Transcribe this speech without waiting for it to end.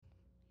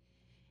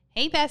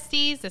Hey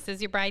besties, this is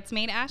your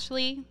bridesmaid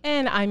Ashley.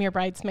 And I'm your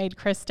bridesmaid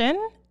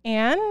Kristin,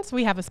 and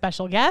we have a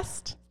special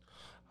guest.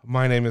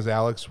 My name is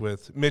Alex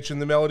with Mitch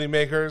and the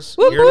Melodymakers,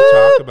 Whoop, here to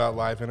whoop. talk about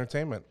live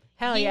entertainment.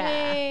 Hell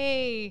yeah.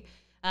 Yay!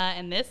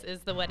 And this is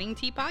the Wedding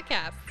Tea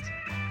Podcast.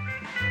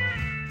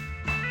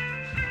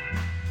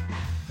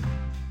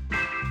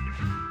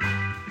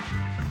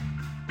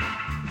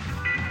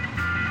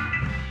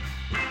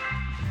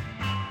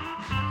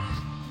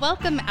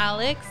 Welcome,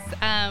 Alex.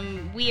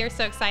 We are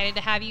so excited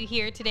to have you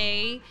here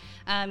today.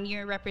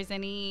 You're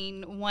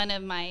representing one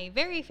of my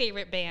very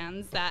favorite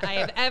bands that I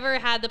have ever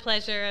had the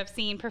pleasure of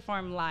seeing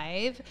perform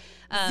live.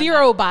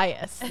 Zero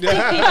bias.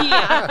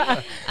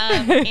 Yeah.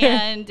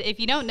 And if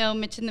you don't know,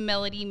 Mitch and the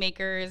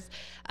Melodymakers.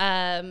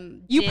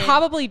 You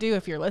probably do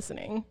if you're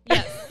listening.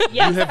 Yes.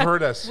 You have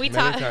heard us many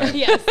times.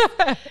 Yes.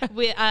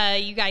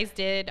 You guys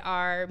did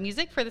our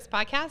music for this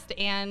podcast,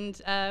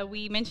 and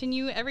we mention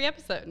you every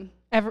episode.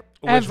 Which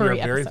Every we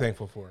are very episode.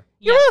 thankful for.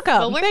 You're welcome.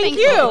 Well, we're Thank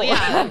thankful. you.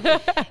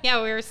 Yeah.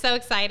 Yeah, we were so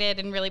excited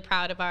and really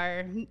proud of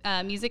our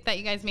music that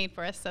you guys made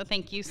for us. So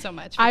thank you so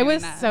much for I doing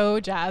was that.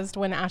 so jazzed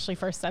when Ashley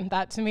first sent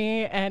that to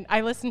me, and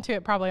I listened to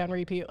it probably on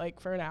repeat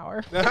like for an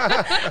hour.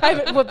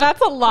 Well,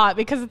 that's a lot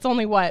because it's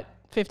only,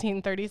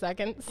 15, 30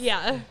 seconds?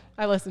 Yeah.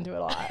 I listened to it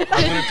a lot.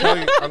 I'm going to tell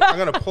you, I'm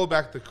going to pull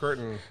back the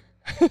curtain.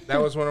 That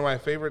was one of my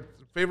favorite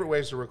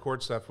ways to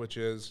record stuff, which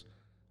is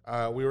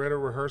we were at a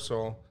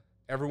rehearsal.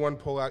 Everyone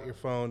pull out your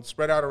phone,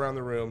 spread out around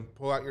the room,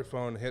 pull out your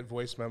phone, hit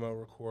voice memo,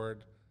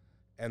 record,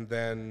 and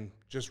then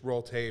just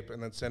roll tape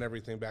and then send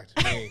everything back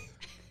to me.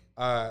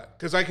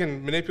 Because I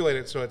can manipulate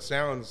it so it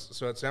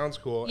sounds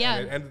cool. Yeah.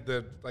 And it ended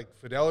the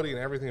fidelity and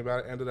everything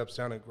about it ended up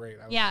sounding great.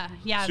 I was Yeah.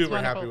 It's super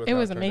wonderful. happy with It how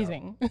was turned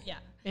amazing. Yeah.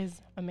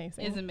 Is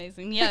amazing. It's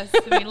amazing. Yes.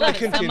 We love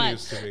out. it so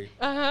much. Continues to be.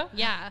 Uh-huh.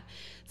 Yeah.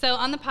 So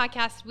on the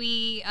podcast,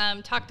 we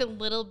talked a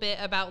little bit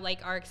about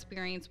our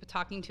experience with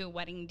talking to a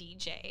wedding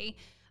DJ.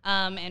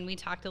 And we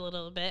talked a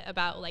little bit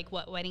about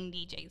what wedding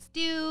DJs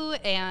do.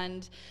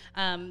 And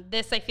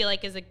this I feel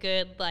is a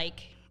good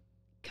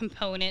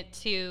component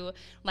to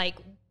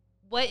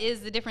what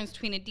is the difference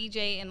between a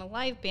DJ and a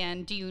live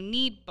band? Do you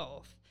need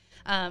both?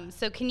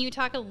 So can you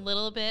talk a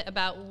little bit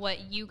about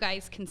what you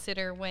guys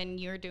consider when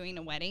you're doing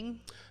a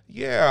wedding?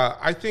 Yeah,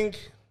 I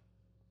think,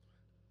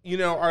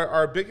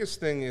 our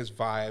biggest thing is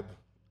vibe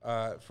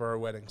for our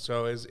wedding.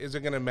 So is it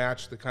going to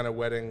match the kind of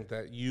wedding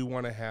that you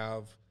want to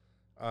have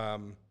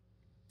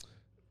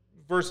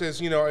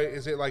versus,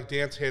 is it like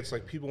dance hits,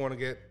 people want to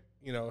get,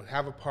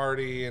 have a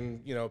party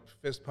and,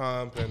 fist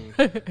pump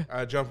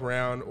and jump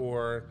around,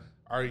 or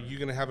are you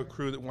going to have a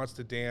crew that wants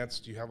to dance?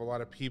 Do you have a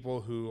lot of people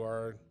who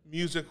are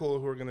musical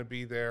who are going to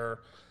be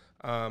there?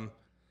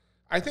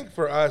 I think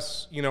for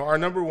us, our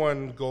number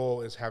one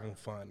goal is having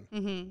fun.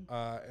 Mm-hmm.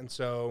 And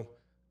so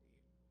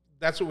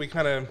that's what we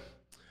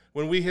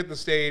when we hit the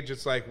stage,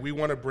 it's we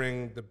want to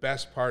bring the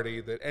best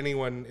party that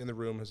anyone in the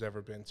room has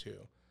ever been to.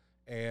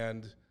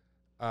 And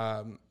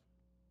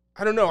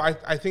I don't know,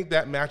 I think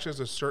that matches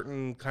a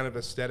certain kind of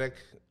aesthetic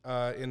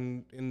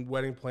in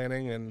wedding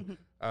planning. And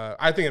Mm-hmm.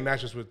 I think it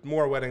matches with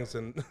more weddings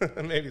than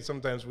maybe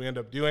sometimes we end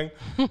up doing.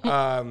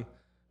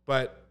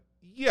 But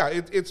yeah,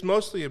 it's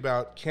mostly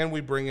about can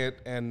we bring it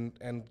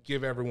and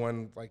give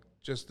everyone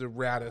just the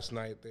raddest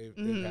night they've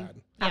had. Yeah.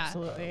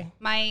 Absolutely.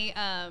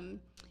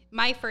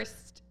 My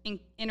first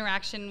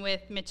interaction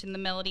with Mitch and the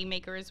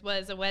Melodymakers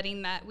was a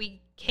wedding that we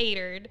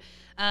catered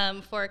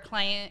for a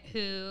client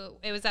who,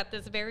 it was at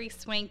this very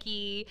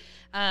swanky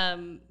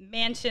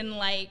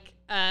mansion-like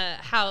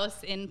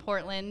house in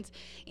Portland,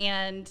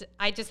 and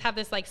I just have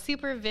this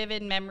super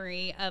vivid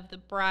memory of the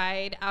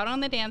bride out on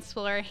the dance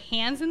floor,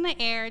 hands in the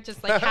air,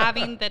 just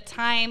having the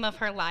time of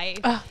her life.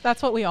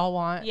 That's what we all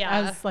want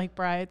Yeah. as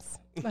brides.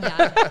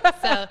 Yeah.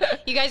 So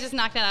you guys just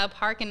knocked it out of the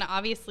park, and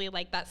obviously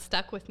that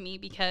stuck with me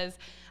because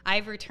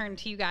I've returned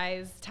to you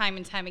guys time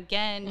and time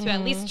again to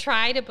at least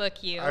try to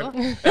book you.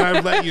 And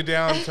I've let you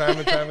down time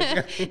and time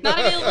again. Not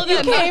even a little You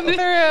bit. came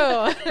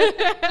through.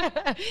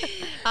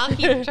 I'll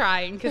keep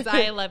trying because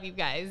I love you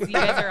guys. You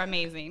guys are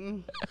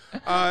amazing.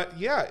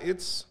 Yeah,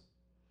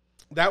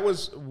 that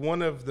was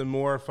one of the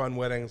more fun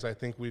weddings I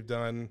think we've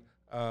done.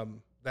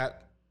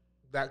 That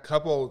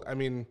couple, I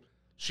mean,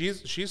 she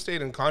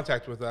stayed in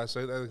contact with us.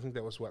 I think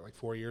that was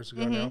 4 years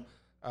ago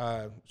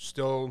now.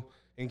 Still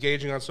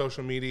engaging on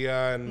social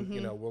media,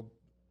 and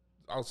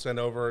I'll send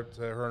over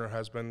to her and her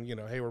husband.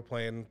 Hey, we're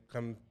playing.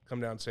 Come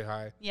down and say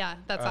hi. Yeah,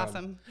 that's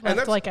awesome. And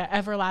That's an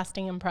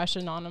everlasting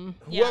impression on them.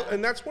 Yeah. Well,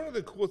 and that's one of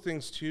the cool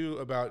things too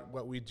about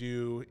what we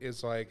do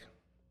is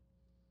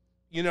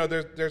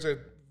there's a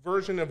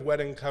version of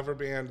wedding cover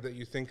band that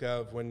you think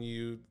of when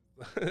you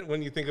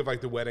think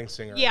of the wedding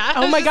singer. Yeah.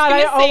 Oh my God,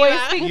 I always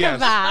think Yes. of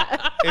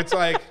that. It's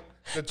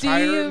the Do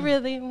tired. you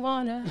really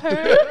want to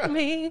hurt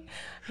me?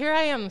 Here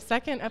I am,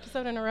 second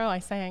episode in a row I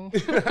sang.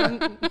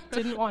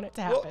 Didn't want it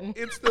to happen.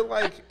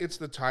 Well, it's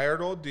the tired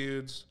old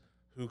dudes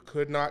who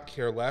could not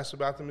care less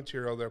about the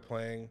material they're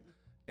playing,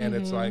 and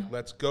it's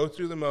let's go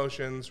through the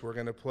motions. We're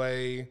gonna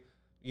play,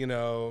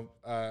 I'm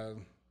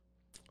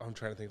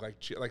trying to think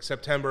like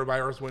September by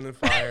Earth, Wind and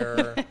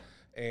Fire,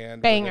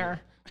 and Banger.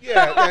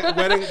 Yeah,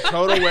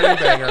 total wedding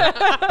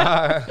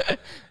banger.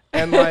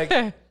 And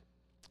like,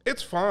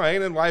 it's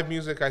fine. And live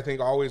music, I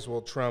think, always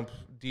will trump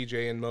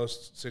DJ in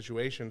most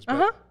situations.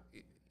 But,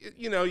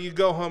 you know, you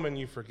go home and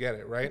you forget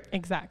it, right?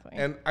 Exactly.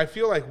 And I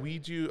feel like we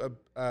do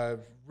a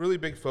really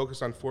big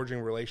focus on forging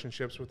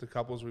relationships with the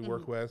couples we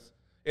work with.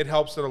 It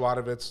helps that a lot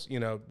of it's, you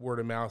know, word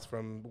of mouth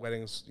from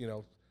weddings. You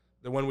know,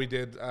 the one we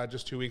did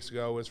just 2 weeks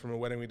ago was from a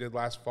wedding we did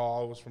last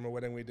fall. It was from a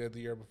wedding we did the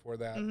year before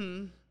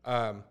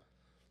that.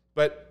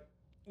 But,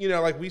 you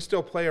know, like we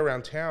still play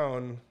around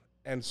town.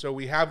 And so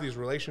we have these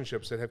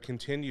relationships that have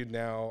continued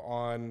now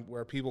on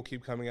where people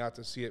keep coming out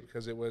to see it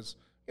because it was,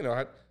 you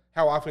know,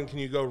 how often can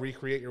you go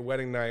recreate your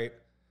wedding night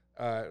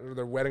or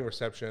the wedding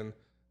reception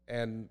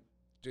and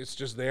it's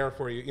just there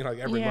for you, you know, like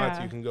every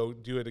month you can go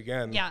do it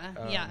again.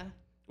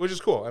 Which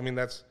is cool. I mean,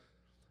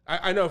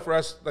 I know for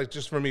us, like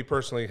just for me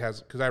personally,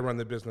 because I run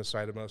the business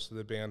side of most of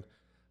the band,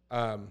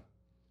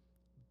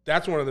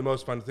 that's one of the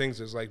most fun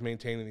things is like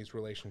maintaining these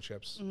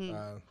relationships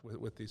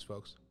with these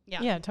folks.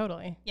 Yeah,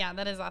 totally. Yeah,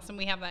 that is awesome.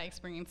 We have that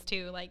experience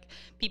too. Like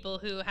people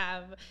who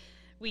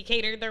we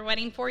catered their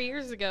wedding 4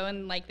 years ago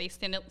and like they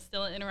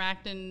still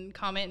interact and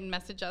comment and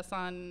message us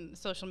on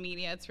social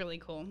media. It's really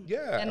cool.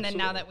 Yeah. And then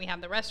now that we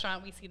have the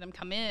restaurant, we see them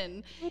come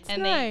in. That's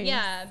and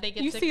nice. they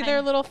get you to see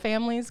their little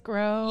families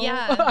grow.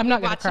 Yeah. I'm not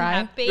going to watch them cry.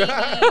 have babies.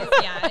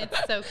 Yeah,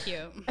 it's so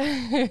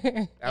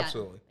cute.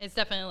 Absolutely. Yeah, it's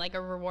definitely like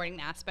a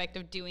rewarding aspect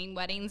of doing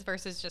weddings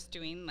versus just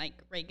doing like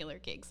regular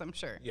gigs, I'm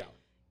sure. Yeah.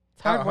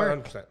 It's hard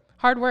work. 100%.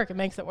 Hard work. It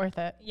makes it worth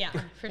it. Yeah,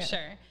 for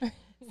sure.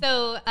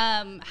 So,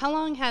 how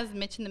long has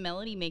Mitch and the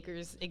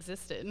Melodymakers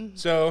existed?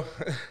 So,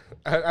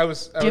 I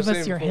was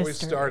saying your before history. we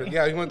started.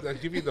 Yeah, I'll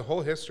give you the whole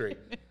history.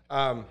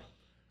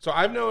 So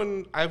I've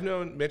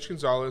known Mitch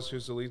Gonzalez,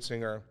 who's the lead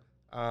singer.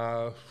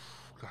 I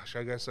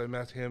guess I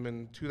met him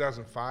in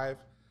 2005,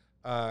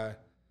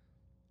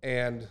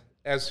 and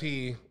as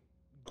he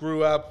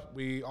grew up,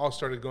 we all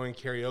started going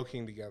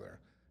karaokeing together.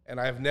 And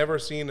I've never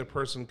seen a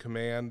person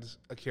command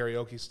a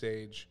karaoke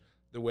stage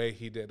the way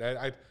he did.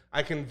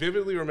 I can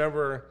vividly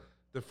remember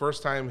the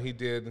first time he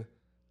did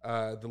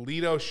the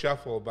Lido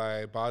Shuffle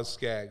by Boz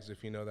Scaggs,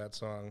 if you know that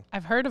song.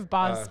 I've heard of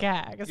Boz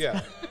Scaggs.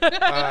 Yeah.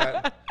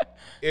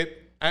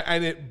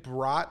 It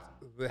brought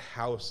the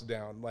house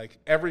down. Like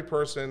every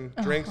person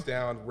drinks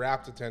down,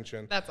 rapt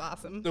attention. That's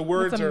awesome. The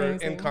words That's are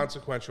amazing.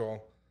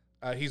 inconsequential.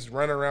 He's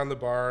running around the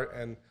bar.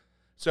 And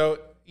so,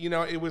 you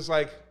know, it was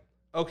like,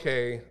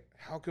 okay,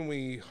 how can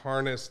we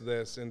harness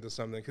this into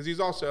something? Because he's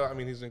also,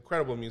 he's an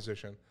incredible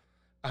musician.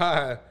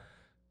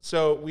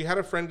 So we had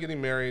a friend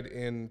getting married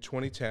in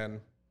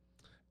 2010,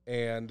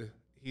 and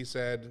he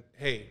said,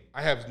 hey,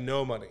 I have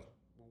no money,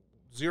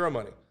 zero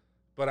money,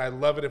 but I'd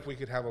love it if we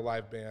could have a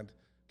live band.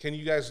 Can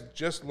you guys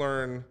just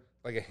learn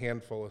like a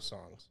handful of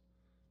songs?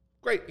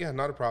 Great, yeah,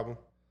 not a problem.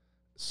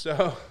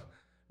 So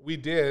we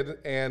did,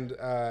 and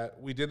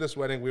we did this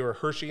wedding. We were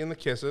Hershey and the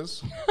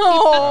Kisses.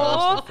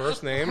 That's the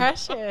first name.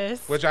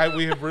 Precious. Which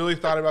we have really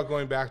thought about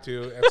going back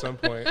to at some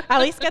point.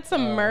 At least get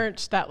some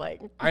merch that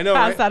like I know,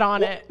 has right? that on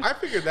Well, it. I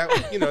figured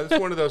that, you know, it's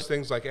one of those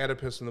things like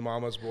Oedipus and the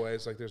Mama's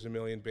Boys. Like there's a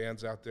million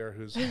bands out there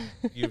who's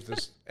used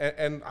this.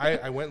 And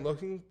I went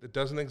looking. It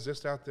doesn't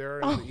exist out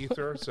there in the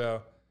ether.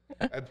 So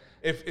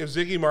if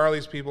Ziggy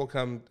Marley's people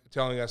come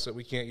telling us that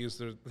we can't use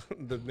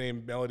the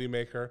name Melody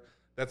Maker,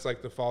 that's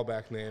like the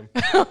fallback name.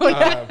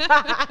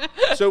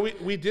 So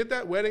we did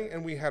that wedding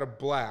and we had a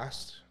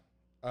blast.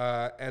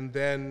 And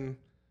then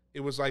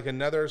it was like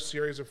another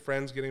series of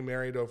friends getting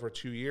married over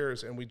 2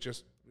 years. And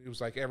it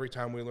was like every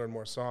time we learned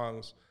more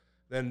songs.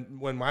 Then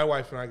when my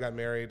wife and I got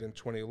married in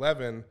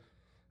 2011,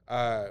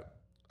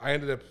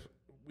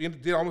 we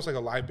did almost like a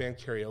live band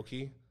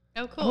karaoke.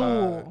 Oh,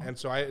 cool. And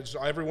so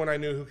everyone I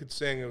knew who could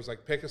sing, it was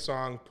like pick a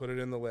song, put it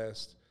in the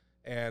list.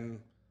 And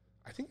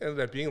I think it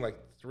ended up being like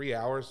 3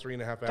 hours,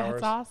 3.5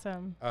 hours. That's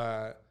awesome.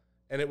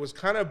 And it was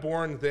kind of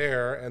born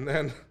there. And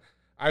then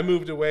I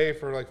moved away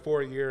for like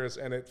 4 years,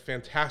 and it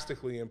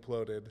fantastically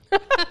imploded.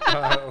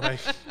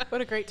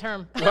 What a great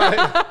term.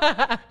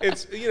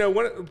 It's, you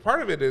know,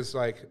 part of it is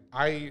like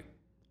I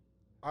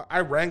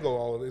wrangle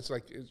all of it.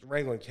 It's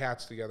wrangling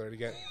cats together to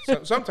get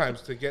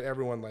sometimes to get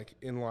everyone like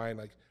in line.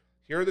 Like,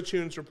 here are the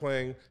tunes we're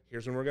playing.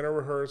 Here's when we're gonna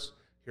rehearse.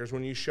 Here's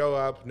when you show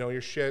up, know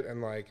your shit,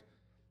 and like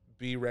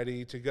be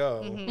ready to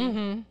go.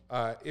 Mm-hmm.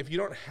 If you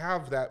don't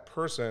have that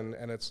person,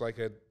 and it's like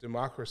a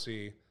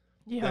democracy,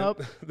 Yep.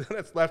 then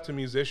it's left to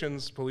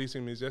musicians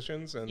policing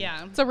musicians, and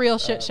Yeah. It's a real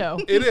shit show.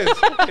 it is.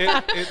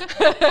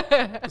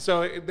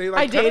 They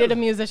like. I dated a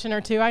musician or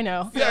two. I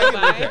know.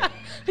 Yeah, okay.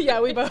 Yeah,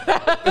 we both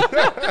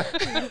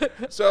have.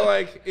 So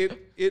like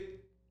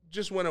it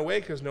just went away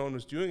because no one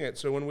was doing it.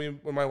 So when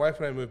my wife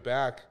and I moved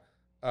back,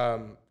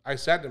 I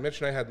sat to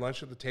Mitch and I had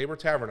lunch at the Tabor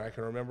Tavern. I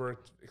can remember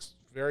it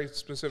very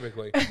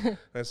specifically. And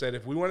I said,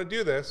 if we want to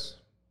do this,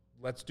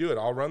 let's do it.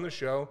 I'll run the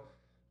show.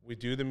 We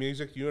do the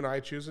music, you and I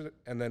choose it,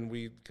 and then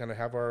we kind of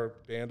have our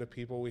band of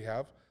people we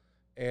have.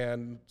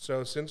 And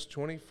so since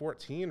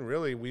 2014,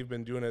 really, we've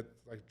been doing it,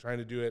 like trying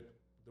to do it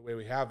the way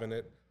we have, and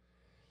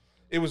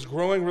it was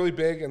growing really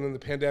big, and then the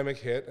pandemic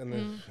hit, and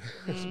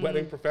the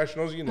wedding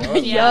professionals, you know,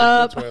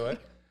 Yup. the toilet.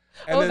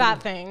 And then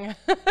that thing.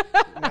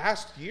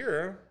 last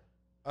year,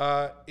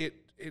 it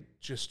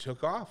just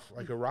took off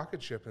like a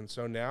rocket ship, and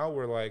so now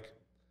we're like,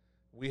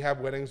 we have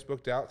weddings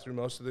booked out through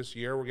most of this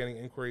year. We're getting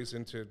inquiries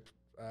into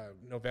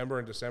November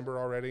and December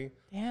already,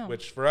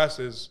 which for us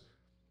is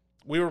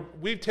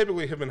we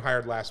typically have been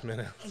hired last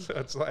minute, so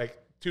it's like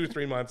 2 or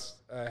 3 months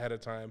ahead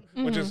of time,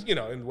 which is, you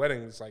know, in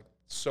weddings like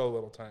so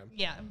little time.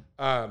 Yeah.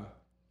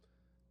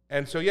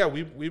 And so yeah,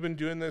 we've been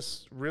doing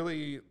this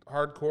really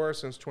hardcore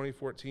since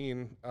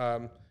 2014.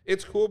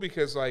 It's cool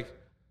because like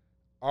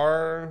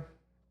I'm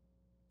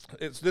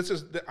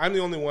the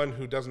only one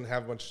who doesn't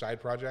have a bunch of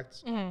side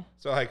projects.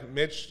 So like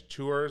Mitch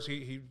tours.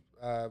 He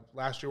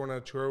last year went on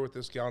a tour with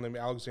this gal named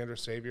Alexandra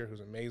Savior,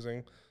 who's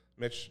amazing.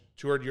 Mitch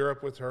toured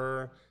Europe with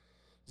her.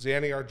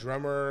 Zanny, our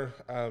drummer,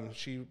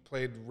 she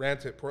played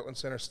Rent at Portland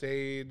Center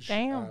Stage,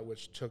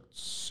 which took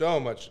so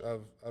much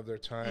of their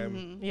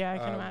time. Yeah, I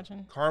can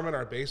imagine. Carmen,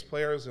 our bass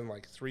player, is in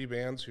like 3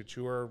 bands who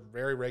tour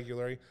very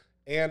regularly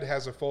and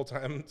has a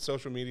full-time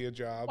social media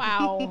job.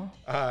 Wow.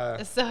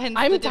 So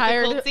I'm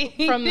tired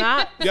from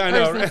that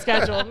person's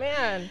schedule,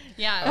 man.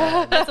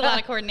 Yeah, that's a lot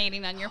of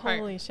coordinating on your part.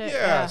 Holy shit.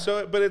 Yeah.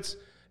 So, but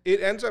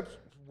it ends up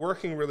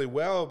working really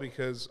well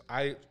because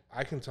I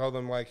can tell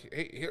them like,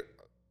 hey, here.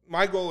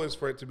 My goal is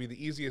for it to be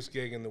the easiest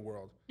gig in the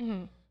world.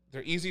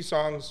 They're easy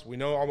songs. We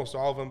know almost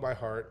all of them by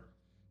heart.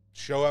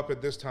 Show up at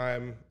this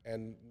time,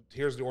 and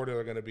here's the order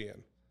they're going to be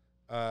in.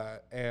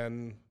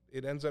 And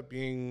it ends up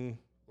being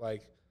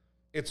like,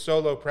 it's so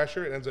low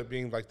pressure. It ends up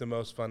being like the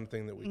most fun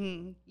thing that we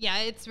do.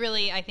 Yeah, it's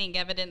really, I think,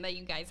 evident that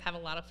you guys have a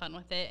lot of fun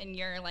with it, and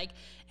your like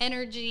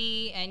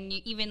energy, and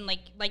you, even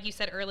like you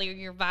said earlier,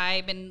 your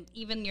vibe, and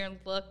even your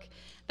look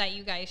that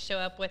you guys show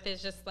up with is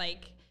just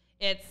like,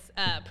 it's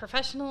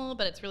professional,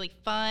 but it's really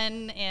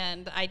fun,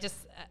 and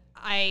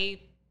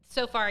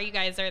so far you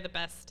guys are the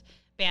best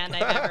band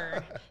I've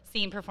ever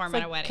seen perform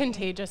at a wedding.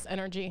 Contagious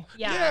energy.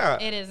 Yeah,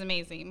 it is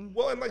amazing.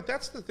 Well, and like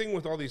that's the thing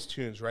with all these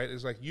tunes, right?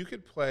 Is like you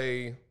could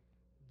play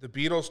the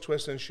Beatles'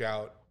 Twist and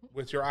Shout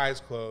with your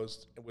eyes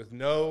closed, with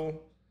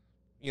no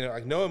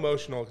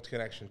emotional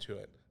connection to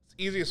it. It's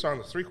the easiest song.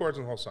 There's 3 chords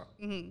in the whole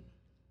song.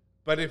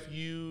 But if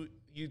you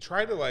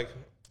try to like,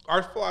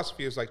 our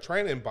philosophy is like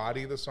trying to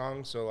embody the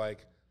song. So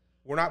like,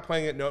 we're not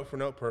playing it note for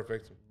note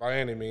perfect by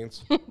any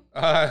means.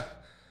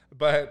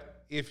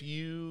 But if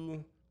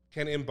you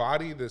can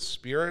embody the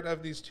spirit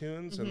of these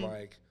tunes and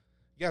like,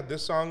 yeah,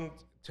 this song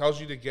tells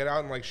you to get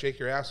out and like shake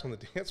your ass on the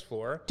dance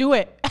floor. Do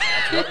it.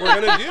 That's what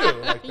we're going to do.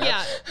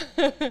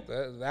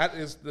 Like, that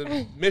is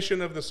the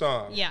mission of the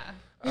song. Yeah.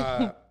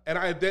 And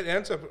it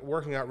ends up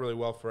working out really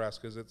well for us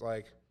because it's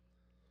like,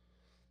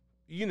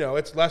 you know,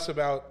 it's less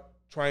about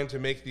trying to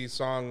make these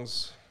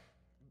songs.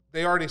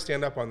 They already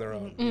stand up on their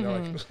own. You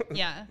know,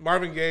 like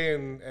Marvin Gaye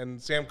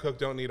and Sam Cooke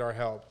don't need our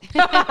help.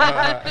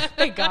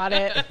 They got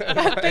it.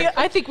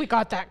 I think we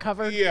got that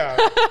covered. Yeah.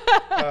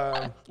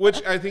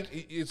 Which I think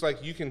it's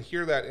like you can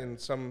hear that in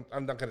some,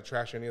 I'm not going to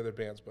trash any other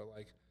bands, but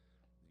like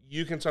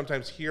you can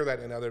sometimes hear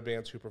that in other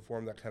bands who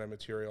perform that kind of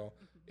material.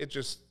 It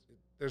just,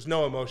 there's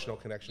no emotional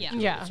connection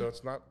to it. So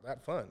it's not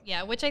that fun.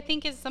 Yeah, which I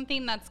think is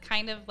something that's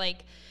kind of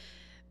like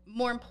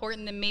more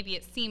important than maybe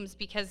it seems,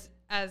 because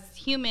as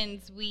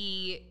humans,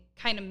 we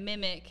kind of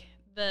mimic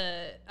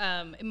the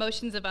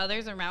emotions of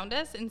others around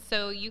us, and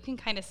so you can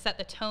kind of set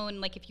the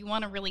tone. Like if you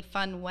want a really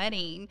fun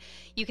wedding,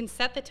 you can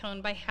set the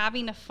tone by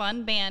having a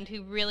fun band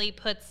who really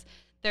puts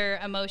their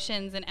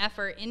emotions and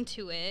effort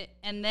into it,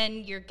 and then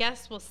your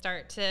guests will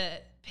start to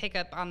pick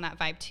up on that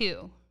vibe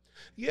too.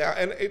 Yeah,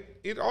 and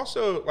it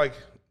also, like,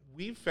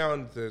 we've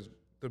found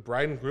the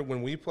bride and groom,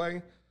 when we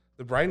play,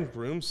 the bride and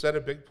groom set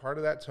a big part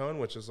of that tone,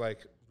 which is like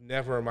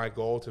never my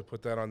goal to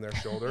put that on their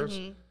shoulders.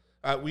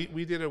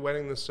 We did a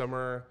wedding this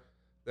summer.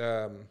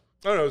 It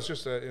was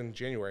just in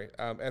January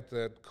at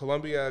the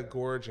Columbia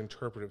Gorge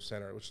Interpretive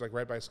Center, which is like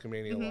right by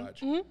Skamania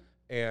Lodge.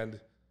 And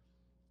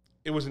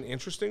it was an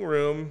interesting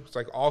room. It's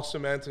like all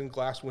cement and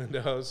glass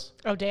windows.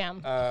 Oh,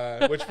 damn.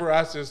 Which for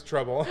us is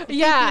trouble.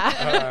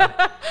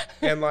 Yeah.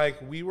 And like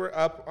we were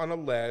up on a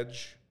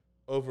ledge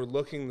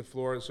overlooking the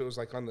floor. So it was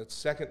like on the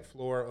 2nd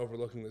floor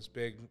overlooking this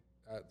big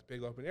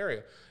open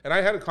area. And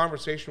I had a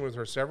conversation with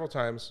her several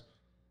times.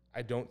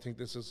 I don't think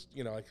this is,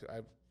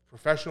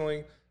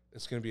 professionally,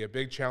 it's going to be a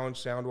big challenge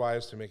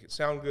sound-wise to make it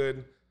sound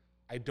good.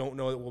 I don't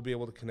know that we'll be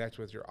able to connect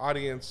with your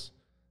audience.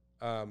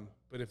 But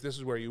if this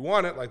is where you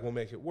want it, like, we'll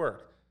make it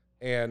work.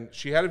 And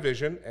she had a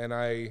vision, and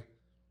I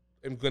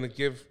am going to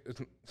give,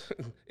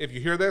 if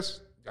you hear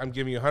this, I'm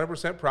giving you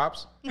 100%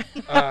 props.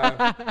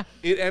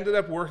 It ended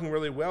up working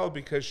really well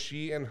because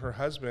she and her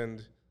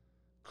husband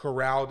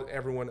corralled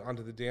everyone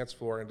onto the dance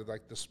floor into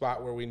like the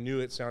spot where we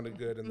knew it sounded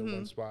good in the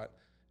one spot.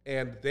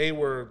 And they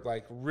were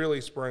like really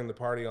spurring the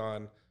party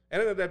on.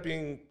 And it ended up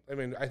being,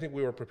 I think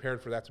we were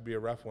prepared for that to be a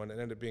rough one. It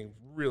ended up being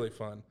really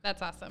fun.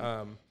 That's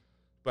awesome.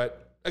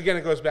 But again,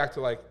 it goes back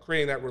to like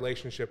creating that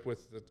relationship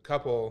with the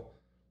couple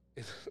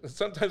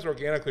sometimes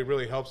organically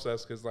really helps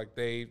us because like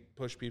they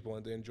push people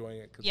into enjoying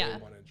it because they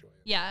want to enjoy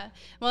it. Yeah.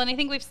 Well, and I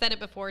think we've said it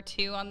before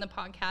too on the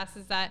podcast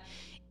is that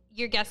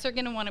your guests are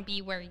going to want to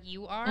be where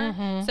you are.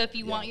 Mm-hmm. So if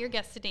you want your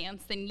guests to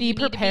dance, then you be need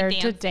prepared to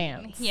be to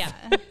dance. Yeah.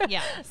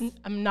 Yes.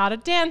 I'm not a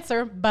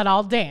dancer, but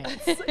I'll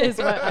dance is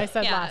what I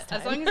said last time.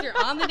 As long as you're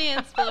on the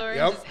dance floor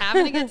and just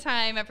having a good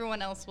time,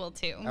 everyone else will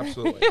too.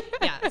 Absolutely.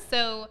 Yeah.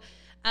 So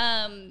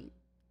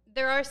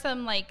there are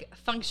some like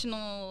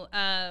functional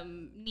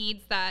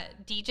needs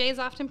that DJs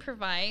often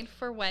provide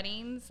for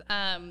weddings,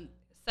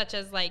 such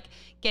as like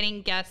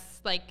getting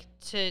guests like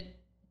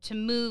to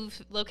move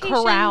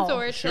locations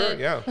or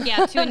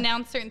to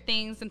announce certain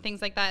things and things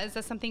like that. Is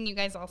that something you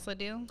guys also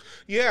do?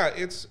 Yeah,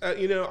 it's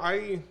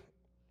I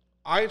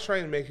try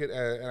and make it,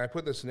 and I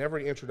put this in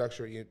every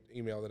introductory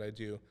email that I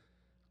do.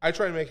 I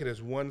try and make it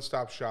as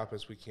one-stop shop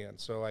as we can.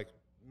 So like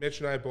Mitch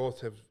and I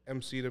both have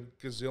emceed a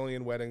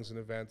gazillion weddings and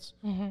events.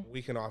 Mm-hmm.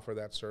 We can offer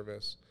that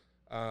service.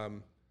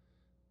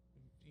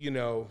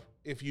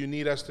 If you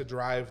need us to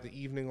drive the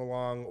evening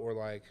along or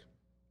like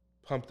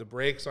pump the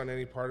brakes on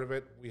any part of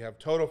it, we have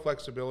total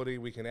flexibility.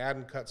 We can add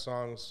and cut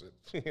songs,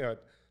 the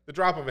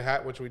drop of a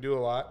hat, which we do a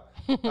lot.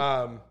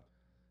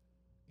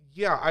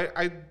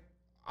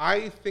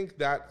 I think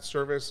that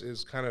service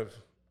is kind of,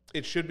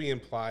 it should be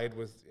implied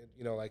with,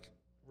 like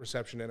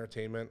reception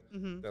entertainment,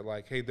 that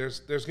like, hey,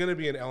 there's going to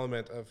be an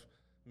element of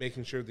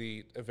making sure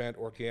the event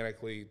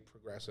organically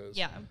progresses.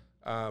 Yeah.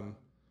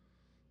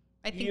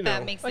 I think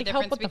that makes a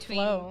difference between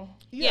the flow.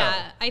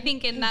 Yeah, I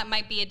think that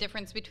might be a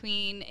difference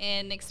between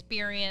an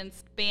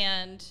experienced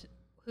band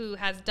who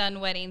has done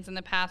weddings in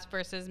the past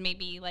versus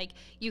maybe like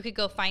you could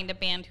go find a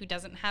band who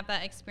doesn't have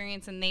that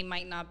experience and they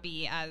might not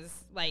be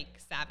as like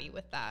savvy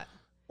with that.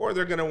 Or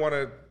they're going to want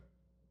to,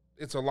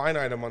 it's a line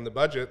item on the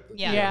budget.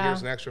 Yeah.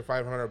 Here's an extra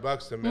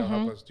 $500 to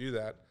help us do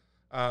that.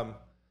 I'm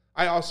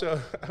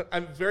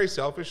very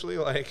selfishly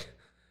like,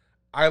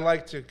 I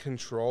like to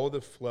control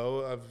the flow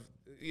of,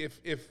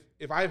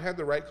 if I've had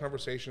the right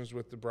conversations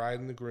with the bride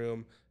and the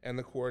groom and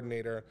the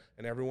coordinator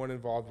and everyone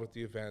involved with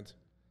the event,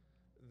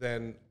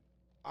 then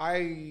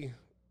this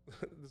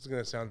is going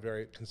to sound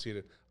very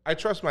conceited. I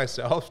trust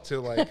myself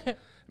to like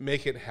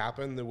make it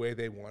happen the way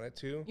they want it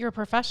to. You're a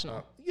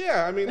professional.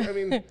 I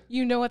mean,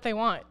 you know what they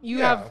want. You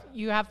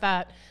have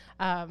that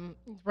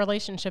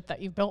relationship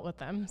that you've built with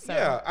them. So.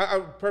 Yeah,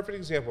 a perfect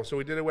example. So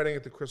we did a wedding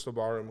at the Crystal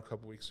Ballroom a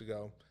couple weeks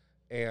ago,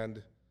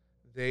 and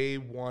they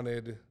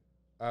wanted.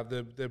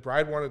 The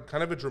bride wanted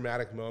kind of a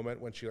dramatic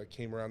moment when she like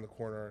came around the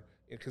corner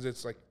because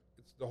it's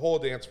the whole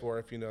dance floor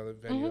if you know the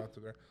venue out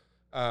there,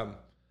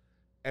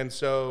 and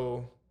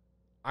so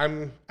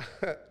I'm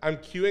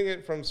cueing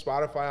it from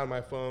Spotify on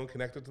my phone,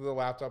 connected to the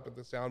laptop at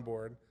the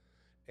soundboard,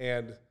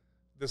 and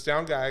the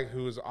sound guy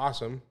who is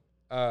awesome,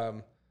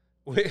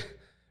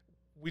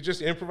 we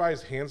just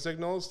improvised hand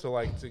signals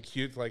to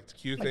cue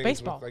things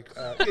baseball. with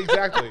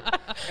exactly.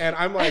 And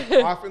I'm like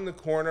off in the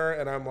corner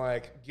and I'm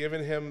like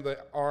giving him the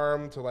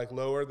arm to like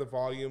lower the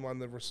volume on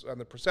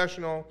the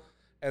processional,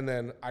 and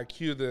then I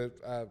cue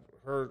the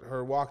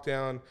her walk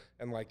down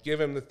and like give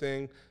him the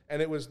thing,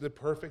 and it was the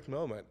perfect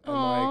moment. And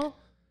like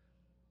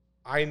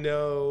I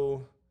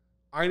know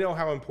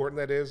how important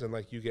that is, and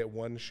like you get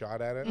one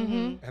shot at it,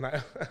 and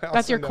I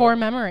that's your core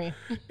memory.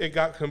 It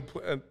got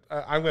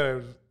I'm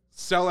gonna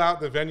sell out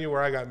the venue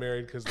where I got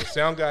married because the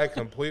sound guy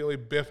completely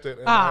biffed it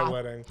in my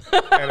wedding,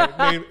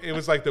 and it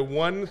was like the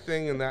one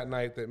thing in that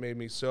night that made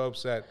me so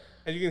upset.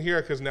 And you can hear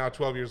it because now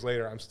 12 years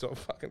later I'm still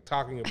fucking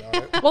talking about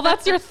it. Well,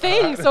 that's your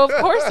thing, so of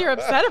course you're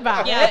upset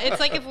about it. Yeah, it's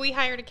like if we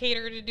hired a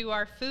caterer to do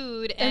our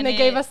food and they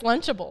gave us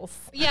Lunchables.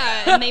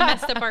 Yeah, and they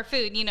messed up our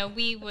food.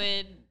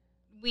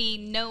 We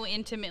know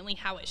intimately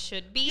how it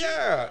should be.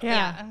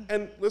 Yeah.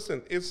 And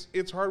listen,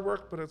 it's hard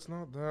work, but it's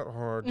not that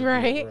hard.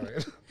 Right.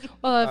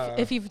 Well,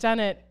 if you've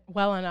done it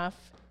well enough,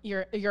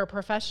 you're a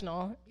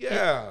professional.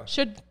 Yeah. It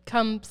should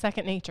come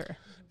second nature.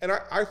 And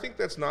I think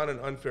that's not an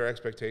unfair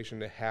expectation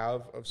to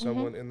have of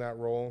someone in that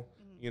role.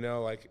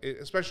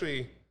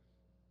 Especially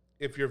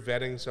if you're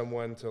vetting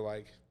someone to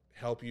like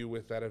help you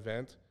with that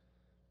event.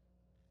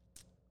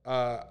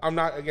 I'm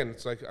not going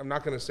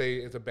to say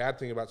it's a bad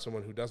thing about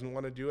someone who doesn't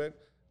want to do it,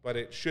 but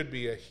it should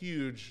be a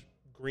huge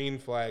green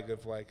flag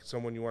of like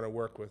someone you want to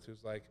work with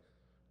who's like,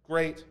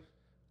 great,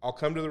 I'll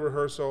come to the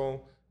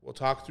rehearsal, we'll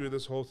talk through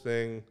this whole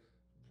thing,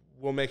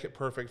 we'll make it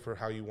perfect for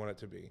how you want it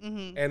to be.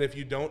 And if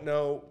you don't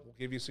know, we'll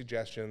give you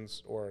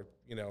suggestions, or,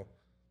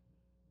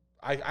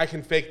 I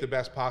can fake the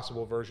best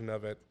possible version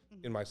of it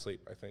in my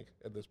sleep, I think,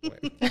 at this point.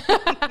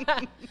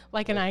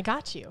 I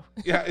got you.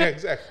 Yeah,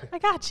 exactly. I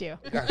got you.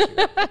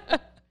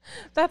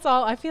 That's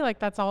all. I feel like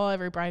that's all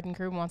every bride and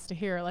groom wants to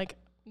hear. Like,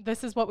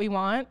 this is what we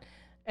want,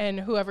 and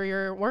whoever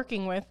you're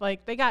working with,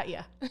 like, they got you.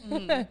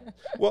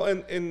 Well,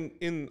 and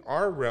in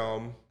our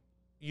realm,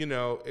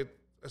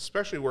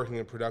 especially working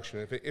in production,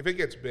 if it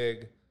gets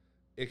big,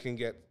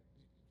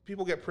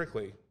 people get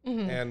prickly,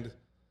 and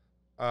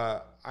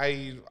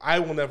I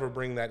will never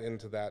bring that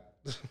into that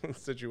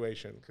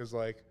situation, because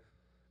like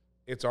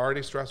It's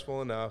already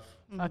stressful enough.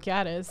 Fuck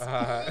yeah, it is.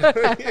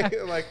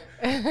 Like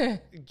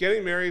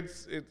getting married,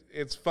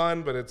 it's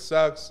fun, but it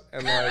sucks.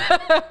 And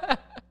like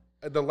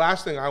the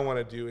last thing I want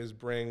to do is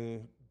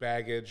bring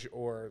baggage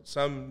or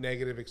some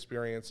negative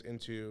experience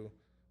into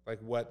like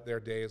what their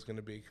day is going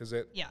to be, because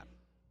there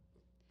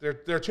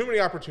are too many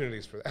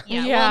opportunities for that.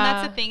 Yeah. Well, and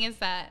that's the thing, is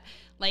that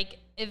like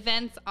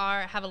events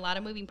have a lot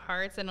of moving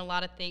parts and a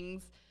lot of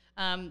things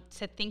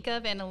to think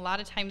of, and a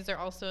lot of times they're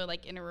also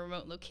like in a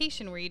remote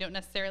location where you don't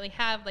necessarily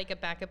have like a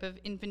backup of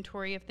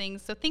inventory of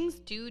things, so things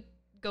do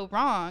go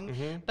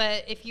wrong.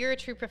 But if you're a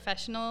true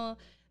professional,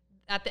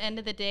 at the end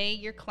of the day,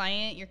 your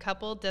client, your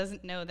couple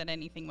doesn't know that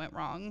anything went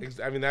wrong.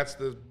 I mean, that's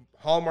the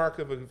hallmark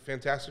of a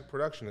fantastic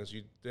production, is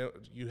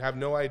you have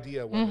no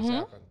idea what has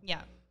happened.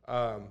 Yeah.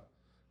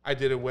 I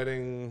did a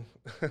wedding.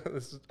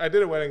 I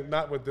did a wedding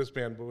not with this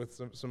band, but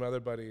with some other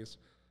buddies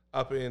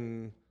up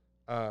in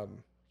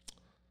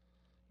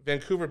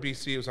Vancouver,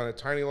 BC. It was on a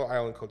tiny little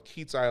island called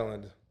Keats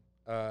Island,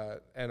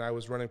 and I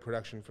was running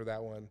production for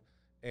that one.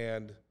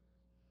 And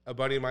a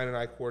buddy of mine and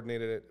I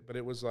coordinated it, but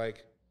it was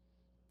like,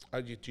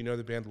 do you know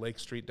the band Lake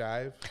Street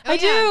Dive? I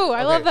do.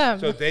 I love them.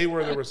 So they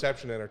were the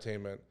reception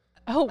entertainment.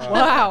 Oh,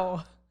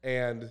 wow.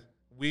 And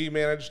we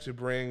managed to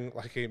bring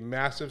like a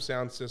massive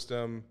sound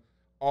system,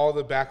 all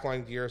the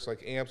backline gear, so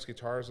like amps,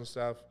 guitars, and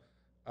stuff.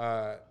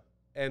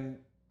 And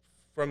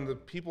from the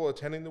people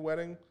attending the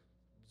wedding,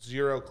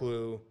 zero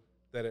clue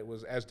that it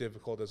was as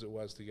difficult as it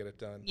was to get it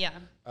done. Yeah.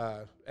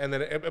 And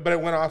then, but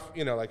it went off,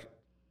 like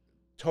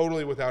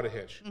totally without a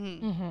hitch.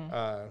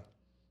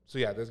 So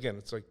yeah, again,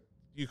 it's like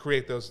you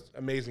create those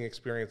amazing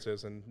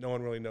experiences, and no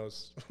one really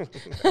knows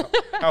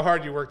how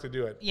hard you work to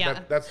do it.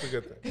 Yeah. That's the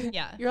good thing.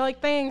 Yeah. You're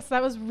like, thanks.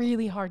 That was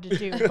really hard to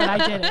do, but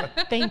I did it.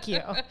 Thank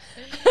you.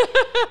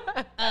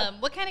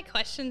 What kind of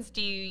questions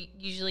do you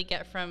usually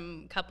get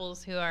from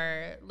couples who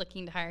are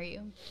looking to hire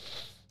you?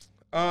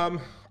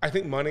 I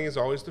think money is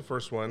always the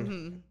first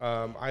one.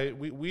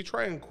 We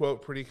try and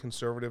quote pretty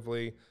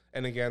conservatively,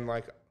 and again,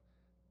 like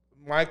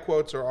my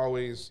quotes are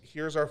always,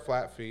 here's our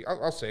flat fee.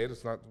 I'll say it.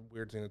 It's not a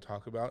weird thing to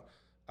talk about.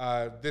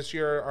 This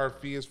year, our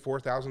fee is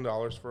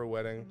 $4,000 for a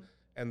wedding,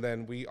 and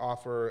then we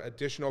offer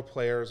additional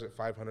players at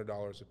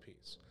 $500 a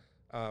piece.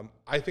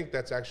 I think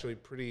that's actually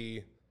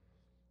pretty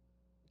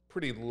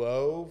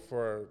low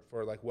for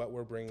like what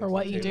we're bringing For to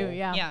what the you table. do,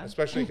 yeah.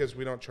 Especially because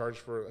we don't charge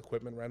for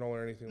equipment rental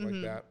or anything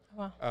like that.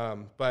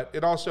 Wow. But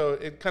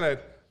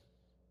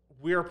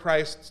we're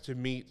priced to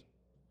meet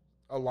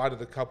a lot of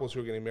the couples who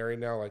are getting married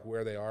now, like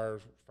where they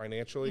are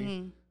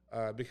financially,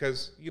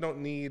 because you don't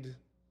need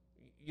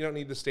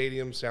the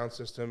stadium sound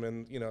system,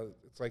 and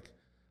it's like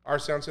our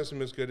sound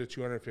system is good to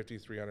 250,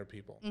 300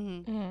 people.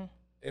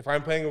 If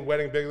I'm playing a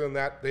wedding bigger than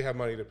that, they have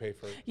money to pay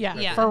for it.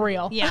 Yeah, for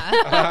real.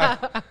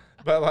 Yeah.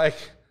 But like,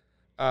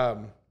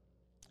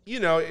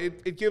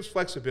 it gives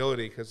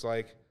flexibility, because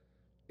like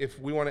if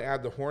we want to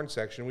add the horn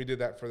section, we did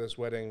that for this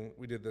wedding.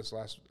 We did this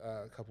last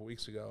couple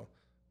weeks ago.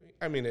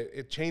 I mean,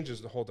 it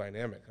changes the whole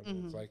dynamic. I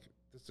mean, it's like,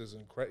 this is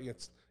incredible.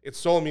 It's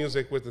soul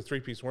music with the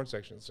 3-piece horn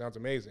section. It sounds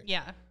amazing.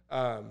 Yeah.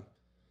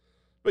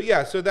 But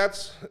yeah, so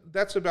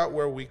that's about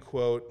where we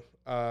quote.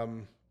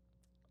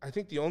 I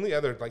think the only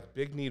other like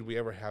big need we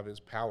ever have is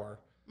power.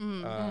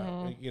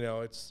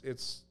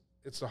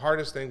 It's the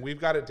hardest thing. We've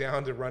got it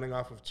down to running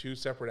off of 2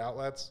 separate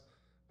outlets,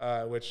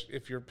 which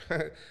if you're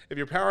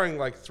powering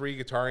like 3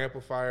 guitar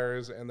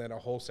amplifiers and then a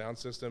whole sound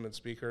system and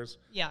speakers,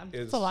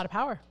 It's a lot of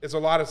power. It's a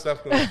lot of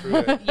stuff going through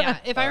it. Yeah.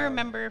 If I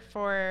remember,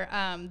 for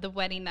the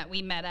wedding that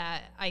we met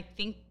at, I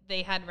think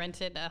they had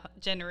rented a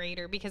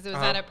generator because it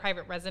was at a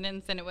private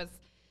residence, and it was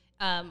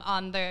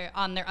on their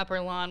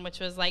upper lawn, which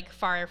was like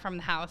far from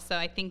the house. So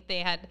I think they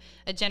had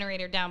a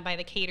generator down by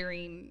the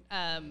catering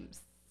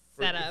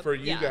setup for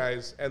you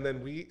guys, and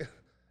then we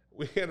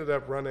ended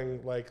up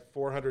running like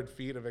 400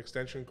 feet of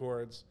extension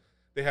cords.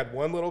 They had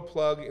one little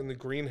plug in the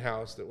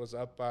greenhouse that was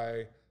up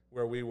by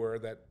where we were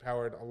that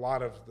powered a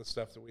lot of the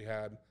stuff that we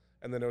had,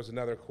 and then there was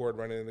another cord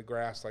running in the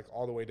grass like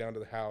all the way down to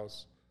the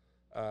house.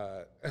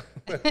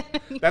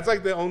 That's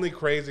like the only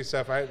crazy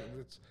stuff.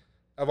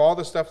 Of all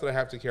the stuff that I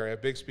have to carry, I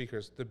have big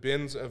speakers. The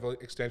bins of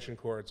extension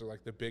cords are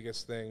like the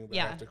biggest thing that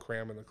I have to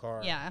cram in the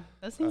car. Yeah,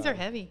 those things are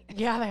heavy.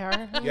 Yeah, they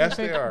are. Yes,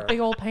 they are. Big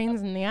old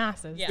pains in the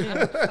asses. Yeah,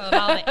 with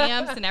all the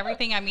amps and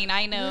everything. I mean,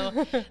 I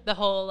know the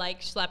whole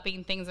like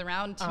schlepping things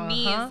around to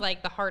me is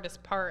like the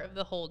hardest part of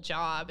the whole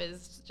job,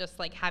 is just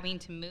like having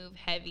to move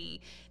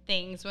heavy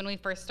things. When we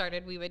first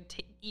started, we would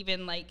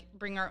even like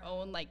bring our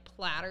own like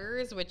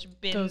platters, which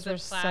bins of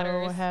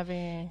platters. So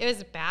heavy. It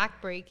was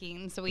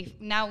backbreaking. So we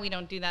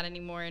don't do that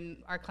anymore, and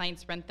our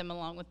clients rent them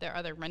along with their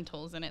other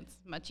rentals, and it's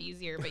much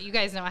easier. But you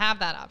guys don't have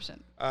that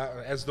option.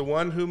 As the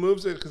one who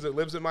moves it because it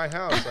lives at my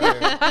house,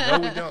 no,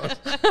 we don't.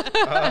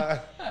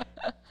 But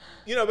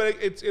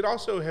it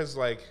also has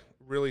like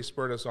really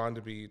spurred us on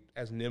to be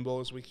as nimble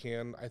as we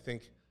can. I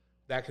think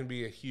that can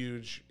be a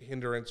huge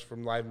hindrance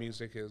from live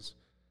music. Is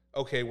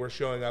okay, we're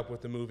showing up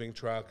with the moving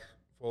truck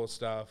full of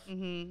stuff.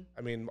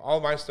 I mean, all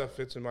my stuff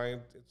fits in my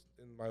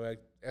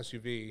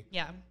SUV.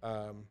 Yeah.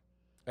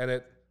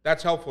 And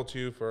that's helpful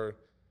too for,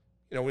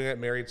 we get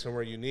married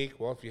somewhere unique.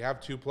 Well, if you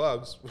have 2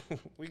 plugs,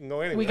 we can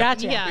go anywhere. We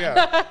got you.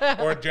 Yeah.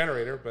 Or a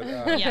generator, but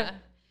yeah.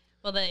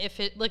 Well,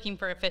 looking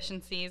for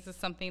efficiencies is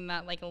something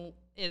that like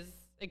is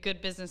a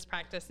good business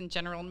practice in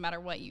general, no matter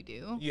what you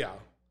do. Yeah.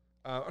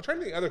 I'm trying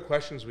to think of other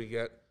questions we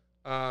get.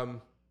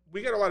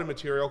 We get a lot of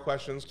material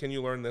questions. Can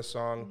you learn this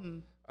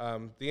song?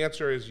 The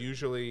answer is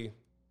usually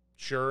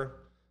sure.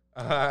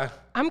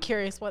 I'm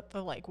curious what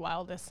the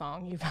wildest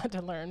song you've had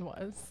to learn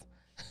was.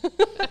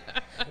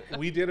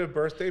 We did a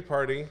birthday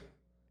party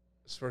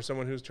for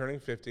someone who's turning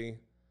 50,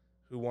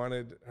 who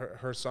wanted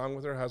her song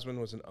with her husband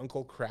was an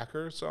Uncle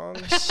Kracker song.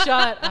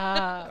 Shut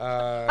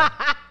up.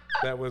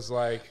 That was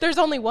like... There's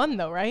only one,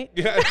 though, right?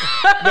 Yeah.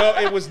 No,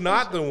 it was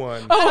not the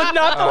one. Oh,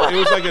 not the one. It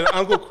was like an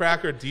Uncle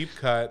Kracker deep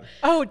cut.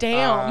 Oh,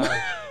 damn.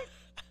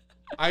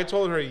 I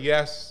told her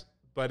yes,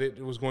 but it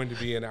was going to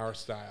be in our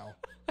style.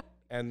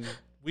 And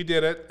we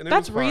did it, and it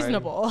That's was fine.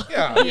 reasonable.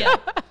 Yeah.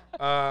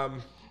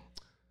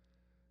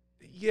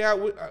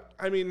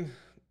 I mean...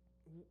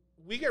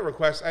 We get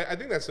requests. I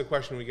think that's the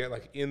question we get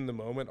in the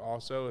moment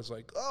also is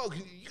oh,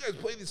 can you guys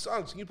play these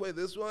songs? Can you play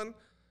this one?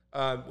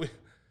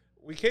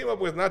 We came up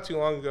with not too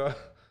long ago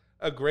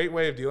a great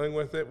way of dealing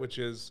with it, which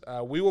is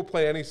we will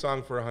play any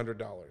song for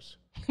 $100.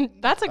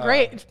 That's a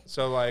great.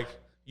 So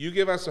you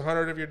give us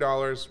 $100 of your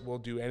dollars, we'll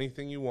do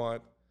anything you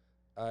want.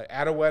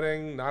 At a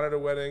wedding, not at a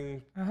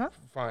wedding,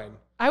 fine.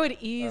 I would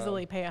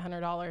easily pay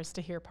 $100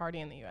 to hear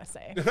Party in the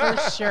USA, for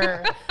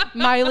sure.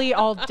 Miley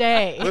all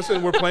day.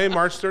 Listen, we're playing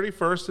March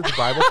 31st at the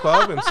Bible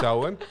Club in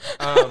Selwyn.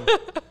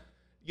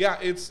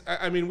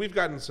 We've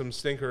gotten some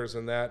stinkers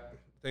in that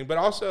thing, but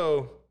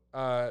also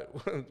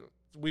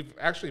we've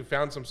actually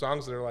found some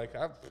songs that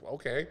are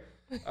okay.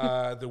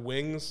 The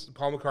Wings,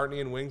 Paul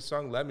McCartney and Wings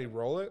song, Let Me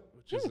Roll It,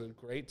 which is a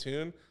great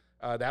tune.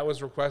 That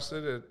was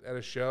requested at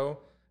a show,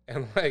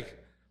 and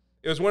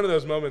it was one of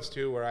those moments,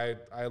 too, where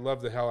I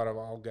love the hell out of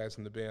all guys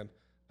in the band.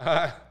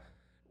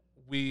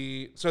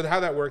 So how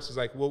that works is,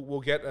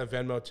 we'll get a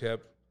Venmo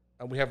tip,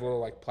 and we have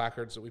little,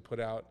 placards that we put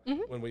out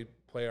when we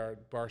play our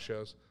bar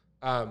shows.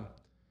 So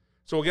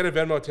we'll get a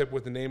Venmo tip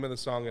with the name of the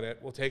song in it.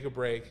 We'll take a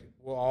break.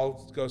 We'll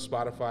all go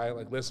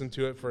Spotify, listen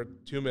to it for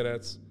 2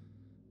 minutes,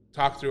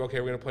 talk through, okay,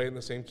 we're going to play it in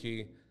the same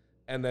key,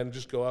 and then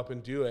just go up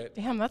and do it.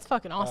 Damn, that's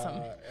fucking awesome.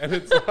 And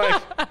it's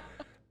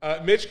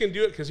Mitch can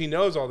do it because he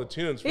knows all the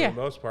tunes for the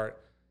most part.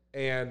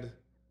 And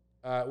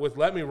with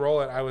 "Let Me Roll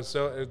It," I was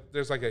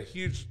there's a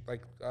huge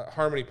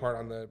harmony part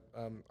on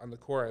the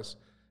chorus,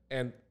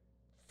 and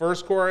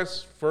first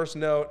chorus, first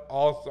note,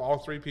 all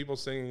 3 people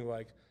singing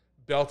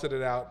belted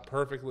it out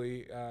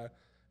perfectly. And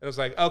it was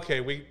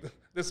okay,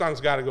 this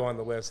song's got to go on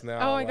the list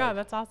now. Oh my god,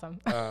 that's awesome.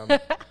 I'm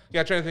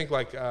trying to think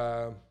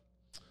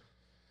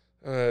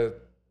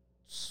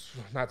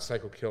not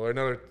Psycho Killer,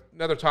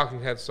 another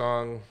Talking Head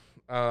song.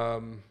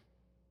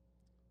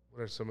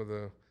 What are some of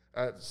the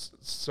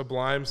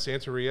Sublime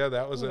Santeria?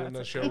 That was in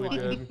the show we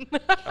did.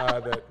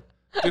 That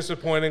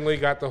disappointingly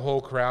got the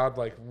whole crowd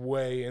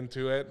way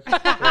into it.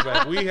 It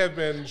was we have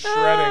been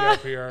shredding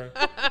up here.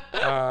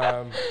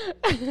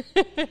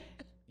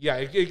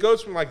 It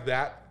goes from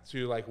that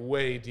to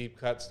way deep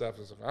cut stuff.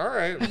 It's all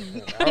right,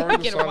 however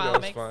the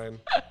song goes, fine.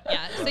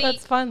 Yeah, so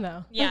that's fun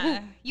though.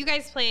 Yeah, you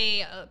guys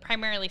play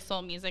primarily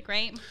soul music,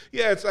 right?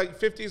 Yeah, it's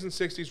 50s and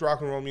 60s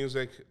rock and roll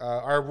music.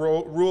 Our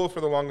rule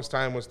for the longest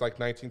time was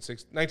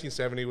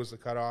 1970 was the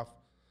cutoff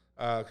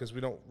because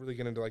we don't really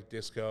get into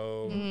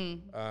disco.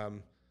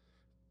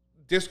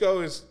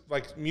 Disco is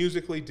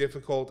musically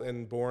difficult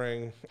and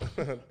boring.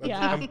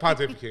 I'm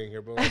pontificating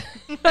here, but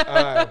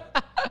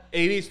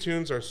 80s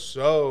tunes are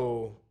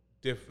so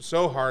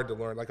hard to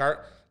learn.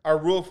 Our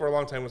rule for a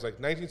long time was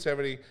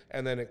 1970,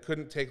 and then it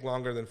couldn't take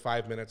longer than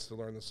 5 minutes to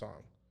learn the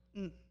song,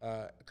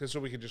 because so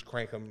we could just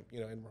crank them, in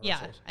rehearsals.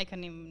 Yeah, I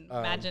couldn't even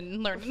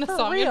imagine learning a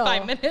song in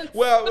 5 minutes.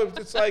 Well,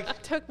 it's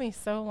It took me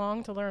so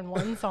long to learn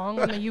one song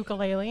on the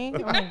ukulele. Oh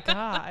my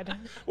god.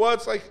 Well,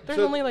 it's there's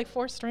only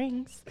 4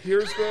 strings.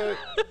 Here's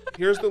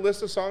the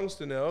list of songs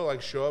to know.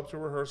 Show up to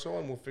rehearsal,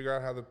 and we'll figure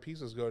out how the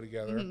pieces go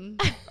together.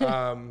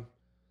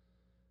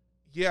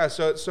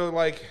 So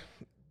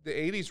the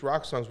 80s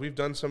rock songs, we've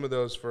done some of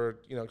those for,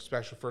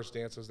 special first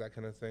dances, that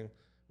kind of thing.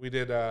 We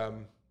did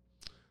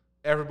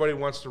Everybody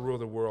Wants to Rule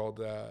the World.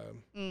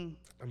 I'm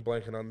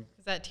blanking on...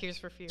 Is that Tears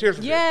for Fears? Tears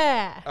for Fears.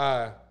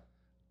 Yeah.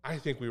 I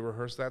think we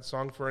rehearsed that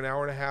song for an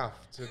hour and a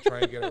half to try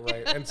and get it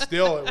right. And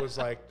still, it was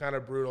kind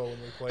of brutal when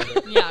we played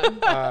it.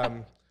 Yeah.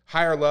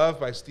 Higher Love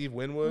by Steve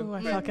Winwood. Ooh,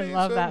 I fucking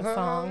love that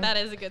song. That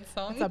is a good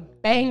song. It's a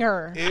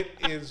banger. It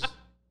is...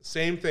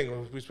 Same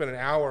thing. We spent an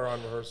hour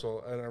on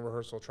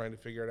rehearsal trying to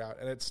figure it out,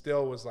 and it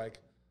still was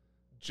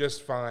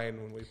just fine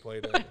when we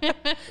played it. It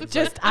was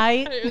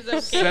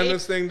okay. Send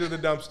this thing to the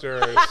dumpster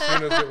as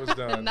soon as it was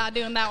done. I'm not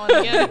doing that one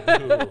again.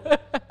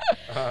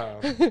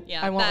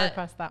 I won't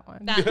request that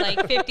one. That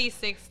 50s,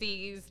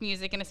 60s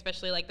music, and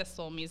especially the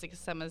soul music, is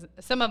some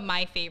of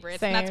my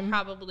favorites. Same. And that's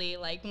probably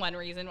one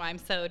reason why I'm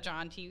so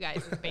drawn to you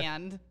guys'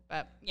 band.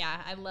 But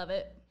yeah, I love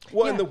it.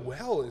 Well, and the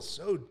well is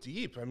so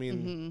deep. I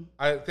mean,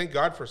 I thank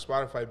God for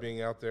Spotify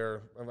being out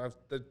there.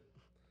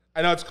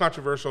 I know it's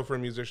controversial for a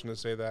musician to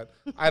say that.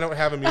 I don't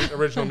have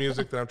original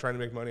music that I'm trying to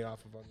make money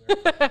off of on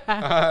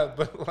there.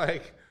 But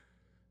like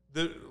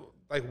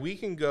we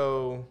can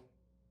go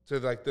to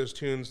like those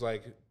tunes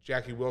like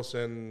Jackie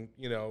Wilson,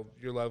 Your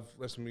Love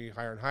Lifts Me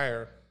Higher and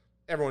Higher.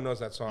 Everyone knows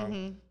that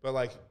song. But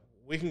like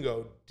we can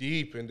go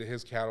deep into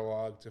his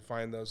catalog to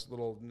find those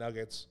little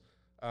nuggets.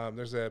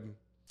 There's a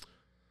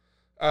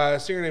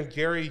singer named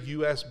Gary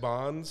U.S.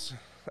 Bonds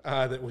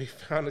that we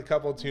found a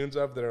couple tunes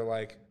of that are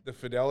like, the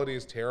fidelity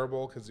is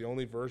terrible because the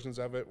only versions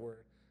of it were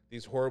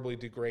these horribly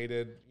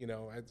degraded,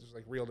 it's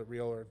like reel to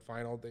reel or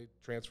vinyl they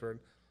transferred.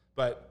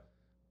 But,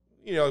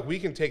 we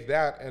can take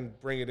that and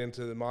bring it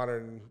into the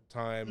modern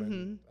time.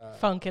 And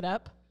funk it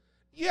up.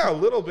 Yeah, a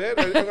little bit.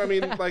 I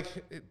mean,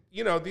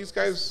 these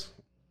guys,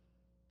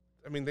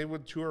 they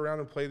would tour around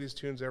and play these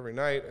tunes every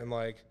night, and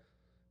like,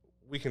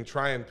 we can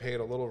try and pay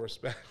it a little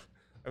respect.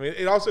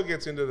 It also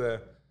gets into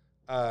the,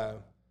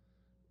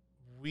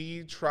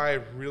 we try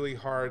really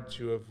hard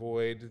to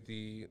avoid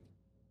the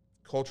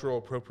cultural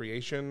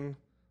appropriation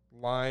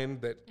line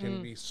that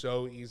can be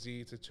so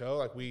easy to toe.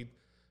 Like we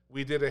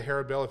did a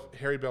Harry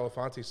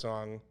Belafonte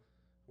song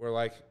where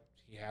like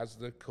he has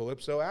the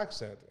calypso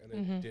accent, and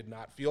it did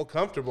not feel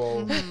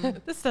comfortable.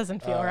 This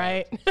doesn't feel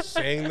right.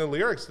 saying the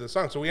lyrics to the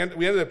song. So we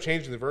ended up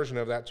changing the version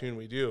of that tune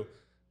we do.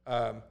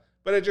 But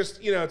it just,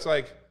 it's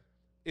like,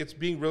 it's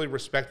being really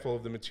respectful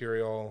of the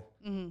material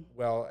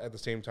while at the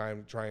same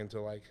time trying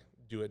to like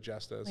do it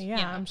justice.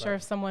 Yeah, I'm sure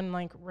if someone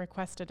like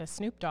requested a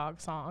Snoop Dogg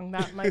song,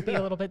 that might be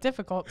a little bit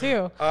difficult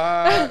too.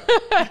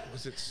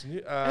 Was it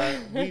Snoop?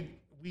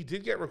 We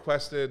did get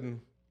requested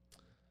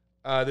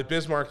the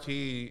Biz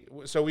Marquee.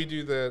 So we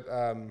do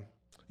the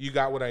You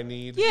Got What I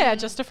Need. Yeah,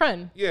 Just a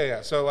Friend.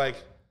 Yeah. So like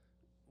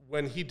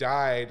when he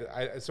died,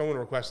 someone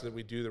requested that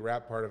we do the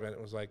rap part of it.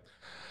 It was like,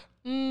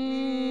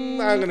 I'm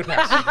going to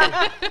pass.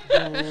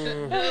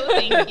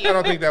 Thank you. I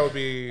don't think that would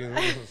be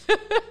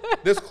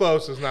this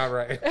close is not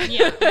right.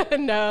 Yeah.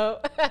 No.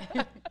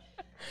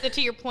 So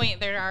to your point,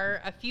 there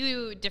are a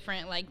few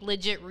different like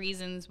legit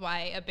reasons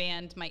why a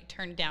band might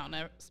turn down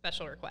a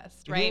special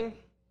request, right?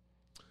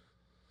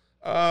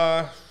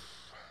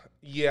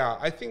 Yeah,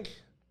 I think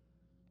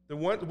the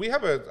one we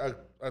have I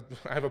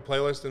have a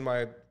playlist in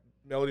my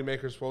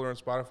Melodymakers folder on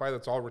Spotify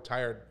that's all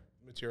retired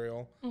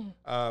material,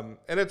 and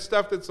it's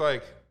stuff that's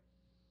like,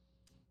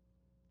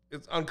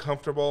 it's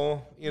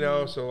uncomfortable,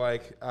 So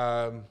like,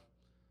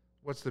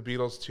 what's the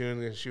Beatles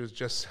tune? She was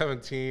just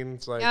 17.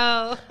 It's like,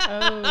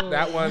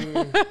 that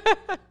one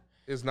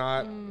is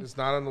not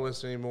on the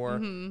list anymore.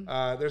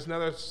 There's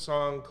another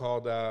song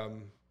called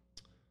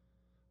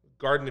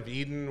Garden of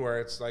Eden, where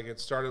it's like, it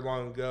started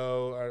long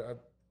ago.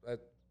 A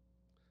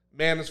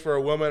man is for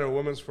a woman, a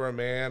woman's for a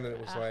man, and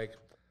it was like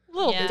a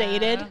little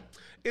dated.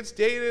 It's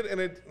dated, and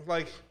it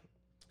like,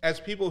 as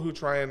people who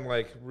try and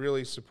like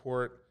really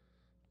support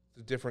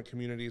the different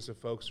communities of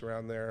folks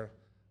around there,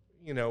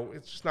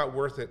 it's just not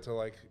worth it to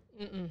like.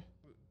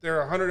 There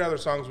are 100 other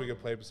songs we could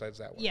play besides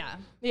that one.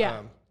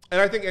 Yeah. And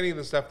I think any of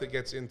the stuff that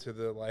gets into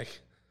the like,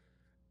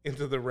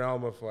 into the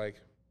realm of like,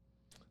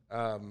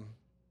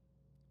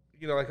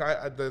 like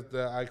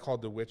I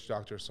called the Witch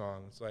Doctor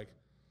song. It's like,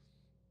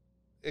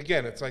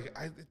 again, it's like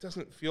it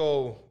doesn't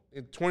feel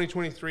in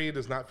 2023. It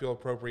does not feel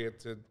appropriate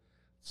to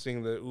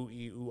sing the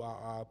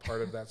ooh-ee-ooh-ah-ah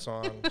part of that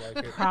song.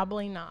 Like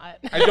Probably not.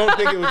 I don't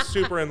think it was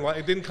super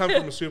enlightened. It didn't come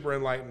from a super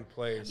enlightened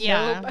place.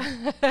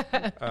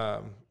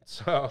 Yeah.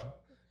 So,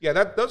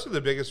 yeah, those are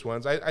the biggest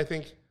ones. I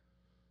think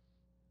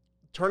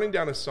turning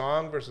down a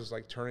song versus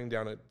like turning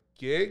down a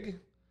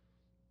gig,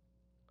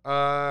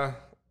 I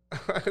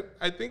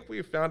think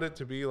we found it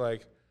to be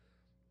like,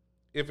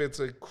 if it's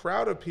a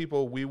crowd of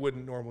people we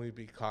wouldn't normally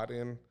be caught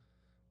in,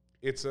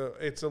 it's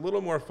a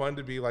little more fun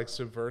to be like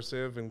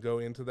subversive and go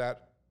into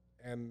that.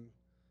 And,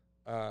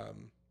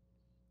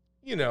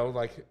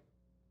 like,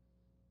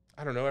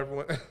 I don't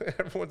know,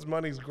 everyone's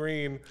money's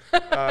green.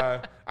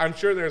 I'm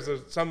sure there's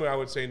something I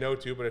would say no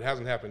to, but it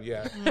hasn't happened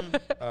yet.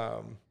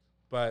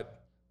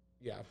 But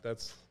yeah,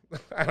 that's,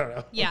 I don't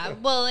know. Yeah.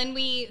 Well, and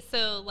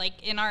so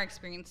like in our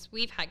experience,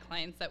 we've had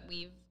clients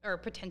or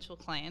potential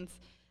clients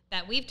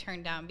that we've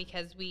turned down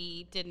because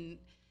we didn't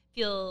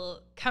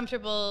feel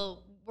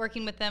comfortable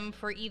working with them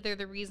for either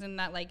the reason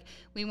that like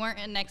we weren't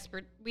an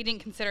expert, we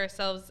didn't consider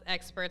ourselves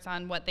experts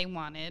on what they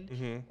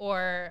wanted,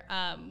 or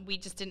we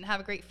just didn't have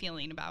a great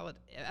feeling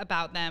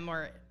about them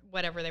or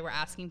whatever they were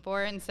asking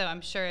for. And so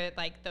I'm sure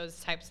like those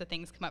types of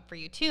things come up for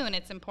you too, and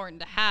it's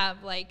important to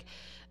have like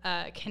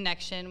a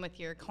connection with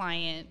your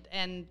client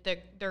and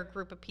their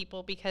group of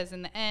people, because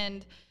in the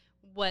end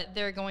what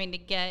they're going to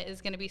get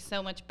is going to be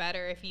so much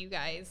better if you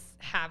guys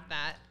have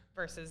that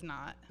versus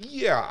not.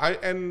 Yeah,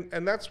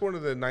 and that's one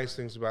of the nice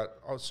things about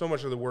so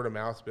much of the word of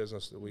mouth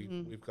business that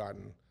we've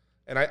gotten.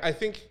 And I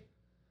think,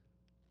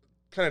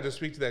 kind of to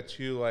speak to that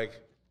too,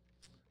 like,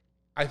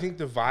 I think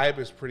the vibe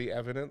is pretty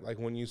evident, like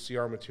when you see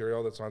our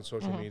material that's on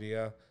social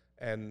media.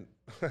 And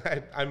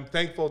I'm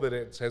thankful that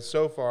it has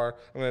so far,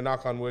 I'm going to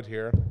knock on wood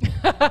here,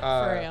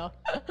 For real.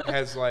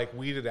 has like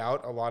weeded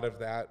out a lot of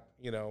that,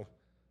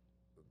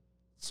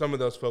 some of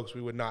those folks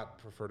we would not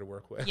prefer to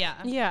work with. Yeah.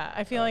 Yeah,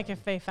 I feel like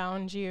if they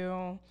found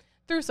you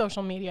through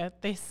social media,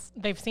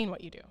 they've seen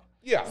what you do.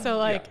 Yeah. So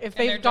like yeah. if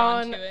And they're they've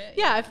drawn gone, to it.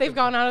 yeah, if they've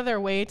gone out of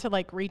their way to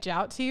like reach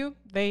out to you,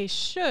 they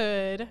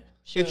should.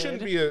 It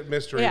shouldn't be a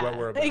mystery what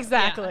we're about.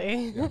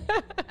 Exactly. Absolutely.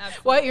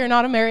 What, you're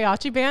not a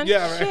mariachi band?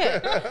 Yeah,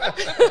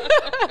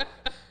 right.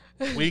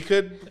 Shit. We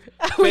could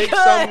We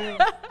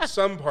make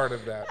some part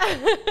of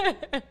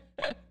that.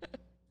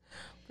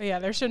 But yeah,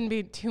 there shouldn't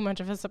be too much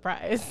of a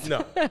surprise.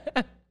 No.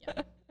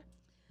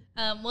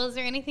 Well, is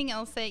there anything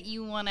else that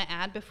you want to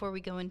add before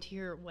we go into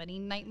your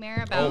wedding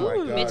nightmare about Oh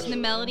my Mitch gosh. and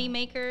the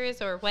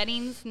Melodymakers or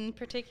weddings in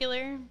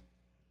particular?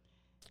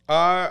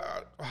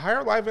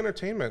 Hire live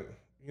entertainment.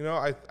 You know,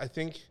 I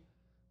think,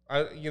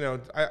 again,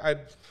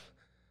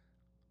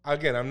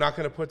 I'm not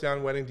going to put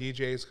down wedding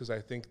DJs because I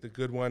think the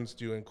good ones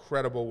do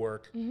incredible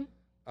work. Mm-hmm.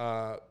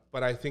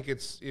 But I think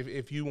it's,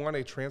 if you want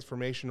a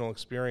transformational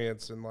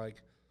experience and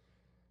like,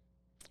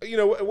 you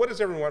know, what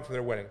does everyone want for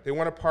their wedding? They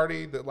want a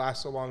party that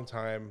lasts a long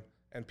time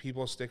and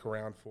people stick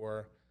around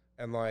for.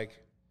 And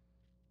like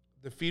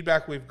the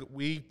feedback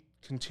we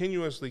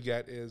continuously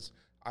get is,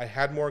 I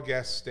had more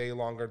guests stay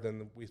longer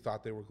than we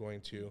thought they were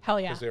going to. Hell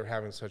yeah. Because they were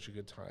having such a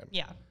good time.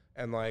 Yeah.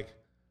 And like,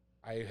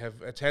 I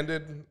have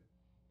attended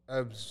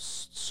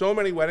so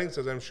many weddings,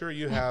 as I'm sure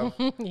you have,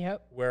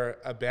 Yep. where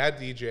a bad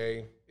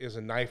DJ is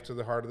a knife to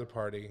the heart of the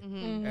party,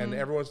 and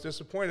everyone's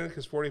disappointed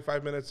because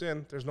 45 minutes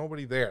in, there's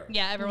nobody there.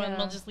 Yeah, everyone Yeah.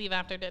 will just leave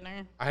after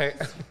dinner.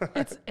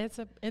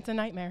 It's a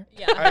nightmare.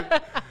 Yeah.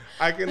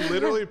 I can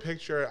literally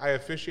picture. I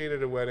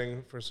officiated a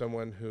wedding for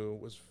someone who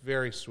was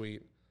very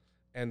sweet,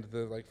 and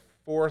the like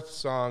fourth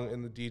song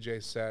in the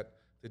DJ set,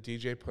 the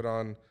DJ put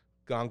on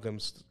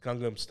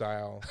Gangnam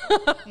Style,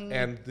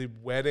 and the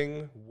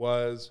wedding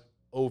was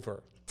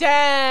over.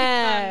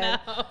 Dang.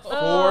 Oh,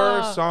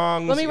 no. 4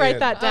 songs. Let me write in.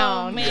 that Oh,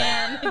 down.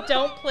 man.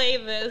 Don't play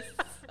this.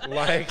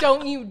 Like,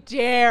 Don't you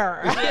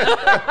dare.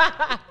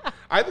 I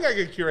think I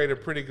could curate a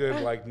pretty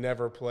good like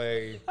never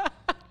play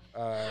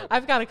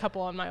I've got a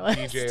couple on my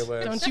list. DJ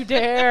list. Don't you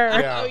dare.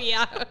 Yeah. Oh,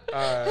 yeah.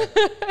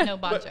 No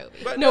Bon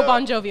Jovi. No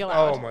Bon Jovi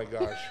allowed. Oh my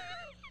gosh.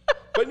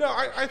 But no,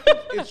 I think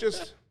it's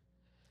just,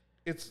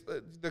 it's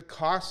the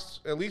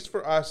cost, at least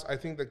for us, I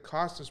think the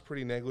cost is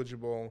pretty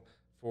negligible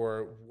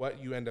for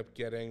what you end up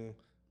getting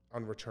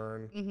on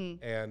return.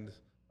 And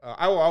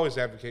I will always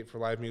advocate for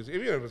live music,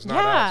 even if it's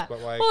not us,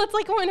 but like. Well, it's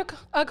like going to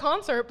a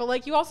concert, but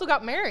like you also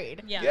got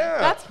married. Yeah. Yeah.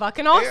 That's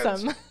fucking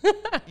awesome.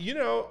 And, you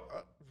know,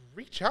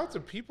 reach out to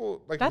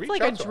people. Like, That's reach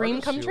like out a to dream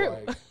artists come you true.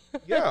 like.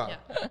 Yeah.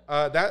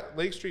 That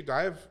Lake Street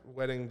Dive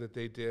wedding that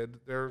they did,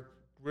 they're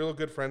real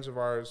good friends of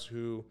ours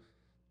who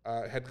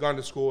had gone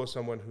to school with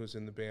someone who's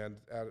in the band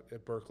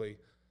at Berkeley.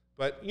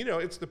 But, you know,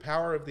 it's the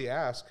power of the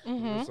ask.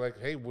 It's like,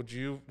 hey, would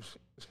you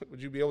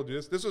be able to do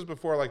this? This was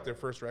before, like, their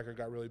first record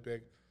got really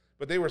big.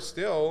 But they were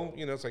still,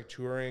 you know, it's like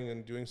touring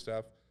and doing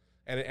stuff.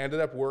 And it ended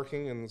up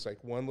working, and it's like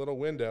one little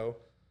window.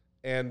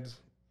 And,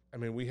 I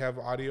mean, we have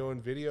audio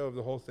and video of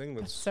the whole thing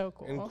that's so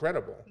cool.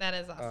 incredible. That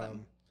is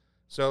awesome.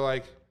 So,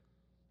 like,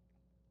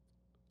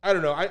 I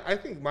don't know. I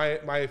think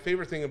my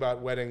favorite thing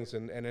about weddings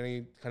and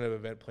any kind of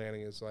event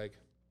planning is, like,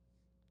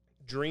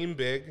 dream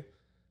big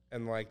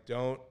and, like,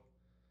 don't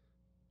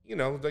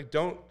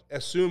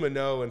assume a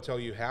no until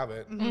you have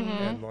it.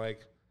 And,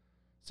 like,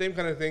 same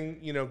kind of thing,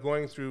 you know,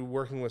 going through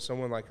working with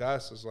someone like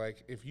us is,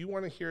 like, if you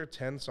want to hear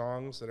 10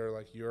 songs that are,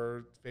 like,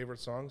 your favorite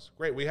songs,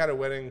 great. We had a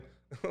wedding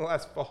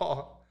last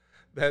fall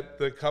that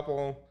the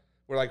couple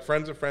were, like,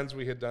 friends of friends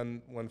we had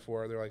done one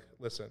for. They're like,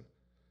 listen,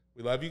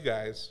 we love you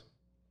guys.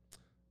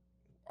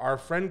 Our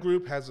friend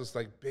group has this,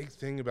 like, big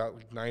thing about,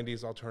 like,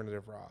 90s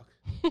alternative rock.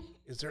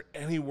 Is there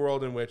any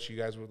world in which you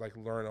guys would, like,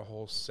 learn a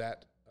whole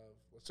set of...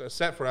 So a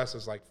set for us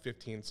is, like,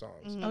 15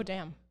 songs. Oh,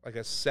 damn. Like,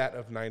 a set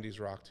of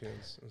 90s rock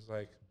tunes. It's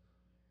like,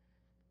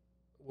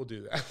 we'll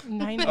do that.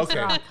 90s Okay,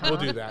 rock, huh? we'll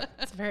do that.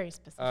 It's very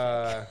specific.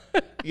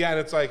 Yeah, and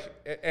it's like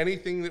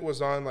anything that was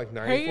on, like,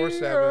 94.7. Hey,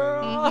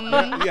 girl.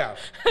 Yeah.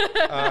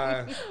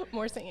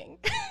 More singing.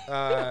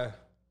 I'm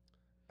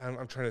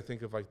trying to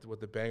think of, like, what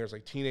the bangers,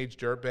 like Teenage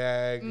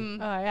Dirtbag. Oh,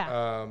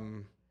 yeah.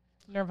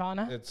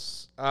 Nirvana.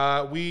 It's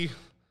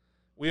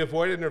we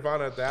avoided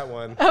Nirvana at that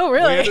one. Oh,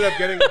 really? We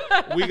ended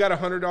up we got a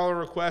 $100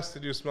 request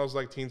to do "Smells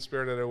Like Teen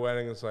Spirit" at our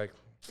wedding. It's like,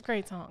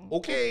 Great song.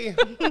 okay.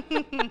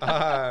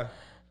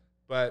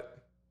 But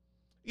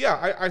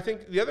yeah, I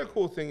think the other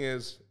cool thing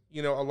is,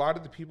 you know, a lot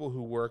of the people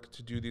who work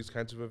to do these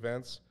kinds of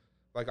events,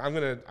 like, I'm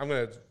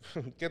gonna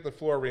get the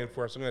floor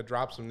reinforced. I'm gonna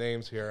drop some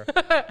names here,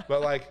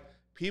 but, like,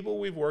 people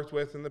we've worked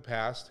with in the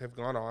past have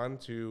gone on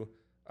to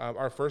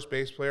our first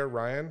bass player,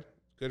 Ryan,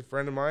 good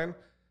friend of mine.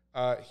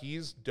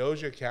 He's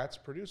Doja Cat's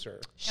producer.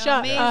 Shut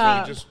Amazing.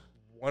 up. He just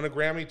won a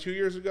Grammy 2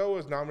 years ago,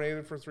 was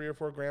nominated for 3 or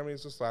 4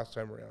 Grammys this last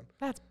time around.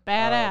 That's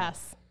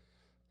badass.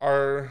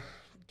 Our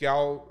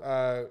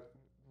gal,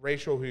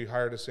 Rachel, who he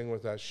hired to sing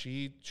with us,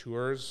 she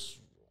tours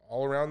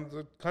all around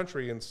the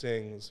country and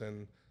sings.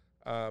 And,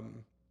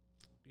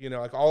 you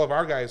know, like, all of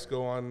our guys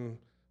go on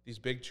these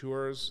big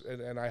tours,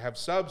 and I have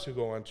subs who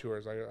go on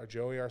tours.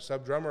 Joey, our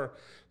sub drummer,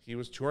 he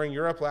was touring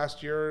Europe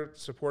last year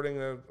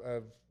supporting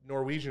a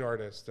Norwegian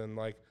artist, and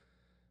like,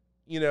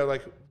 you know,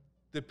 like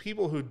the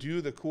people who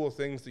do the cool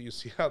things that you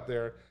see out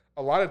there,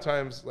 a lot of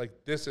times like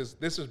this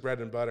is bread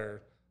and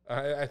butter.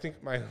 I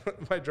think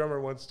my drummer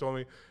once told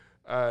me,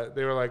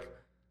 they were like,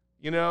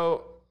 you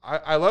know,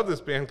 I love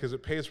this band because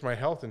it pays for my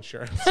health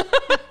insurance.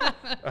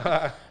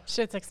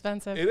 Shit's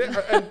expensive. It is,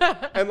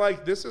 and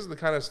like this is the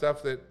kind of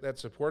stuff that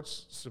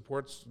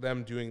supports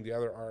them doing the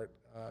other art,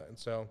 and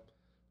so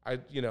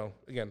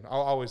again,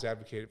 I'll always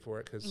advocate for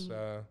it because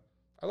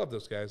I love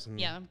those guys,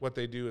 and what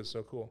they do is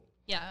so cool.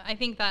 Yeah, I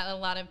think that a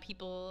lot of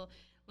people,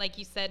 like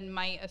you said,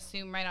 might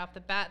assume right off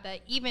the bat that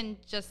even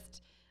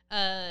just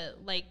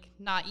like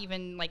not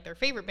even like their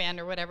favorite band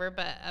or whatever,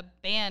 but a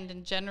band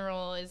in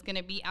general is going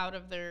to be out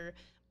of their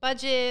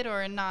budget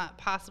or not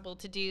possible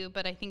to do.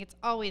 But I think it's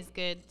always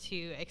good to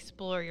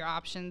explore your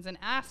options and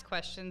ask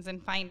questions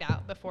and find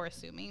out before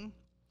assuming.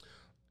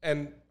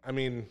 And I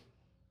mean,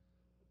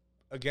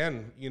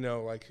 again, you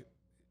know, like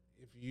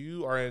if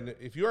you are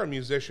a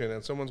musician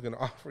and someone's going to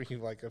offer you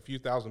like a few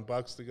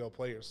 $1,000 to go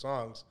play your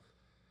songs,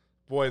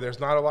 boy, there's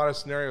not a lot of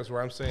scenarios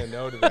where I'm saying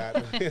no to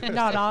that.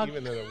 Not all.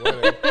 Even at a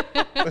wedding.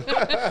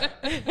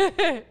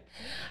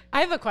 I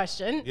have a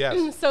question.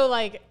 Yes. So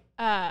like,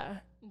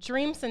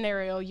 dream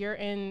scenario, you're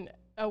in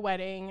a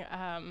wedding.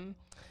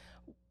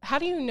 How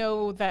do you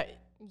know that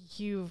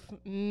you've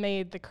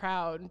made the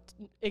crowd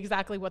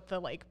exactly what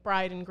the like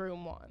bride and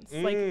groom wants?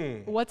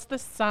 Like, what's the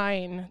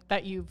sign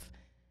that you've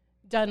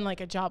done like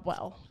a job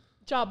well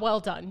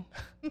done?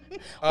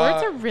 Words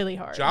are really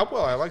hard. Job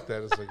well, I like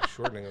that. It's like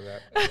shortening of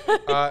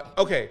that.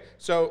 Okay,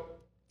 so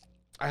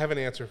I have an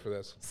answer for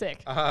this.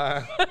 Sick.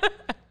 I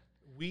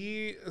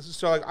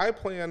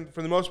plan,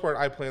 for the most part,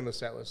 I plan the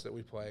set list that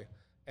we play,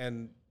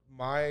 and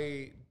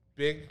my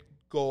big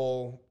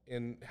goal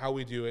in how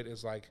we do it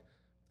is like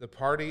the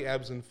party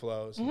ebbs and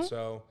flows. And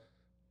so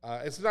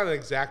it's not an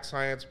exact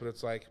science, but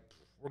it's like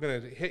we're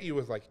going to hit you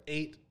with like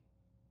 8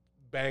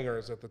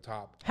 bangers at the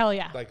top. Hell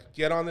yeah. Like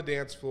get on the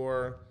dance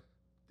floor.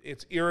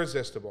 It's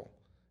irresistible.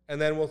 And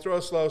then we'll throw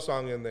a slow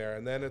song in there.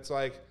 And then it's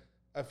like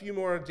a few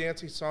more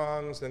dancey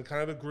songs, then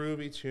kind of a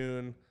groovy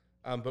tune.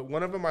 But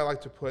one of them I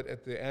like to put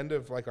at the end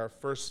of like our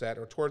first set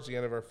or towards the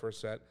end of our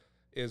first set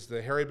is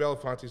the Harry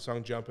Belafonte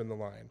song Jump in the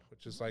Line,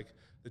 which is like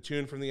the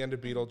tune from the end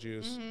of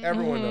Beetlejuice.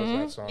 Everyone knows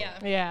that song.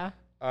 Yeah.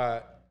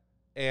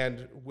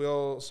 And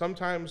we'll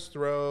sometimes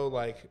throw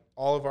like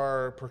all of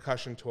our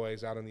percussion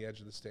toys out on the edge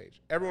of the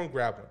stage. Everyone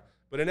grab one.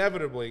 But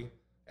inevitably,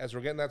 as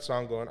we're getting that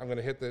song going, I'm going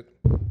to hit the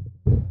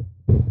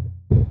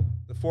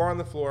 4 on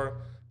the floor,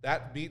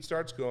 that beat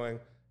starts going,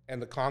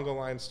 and the conga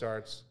line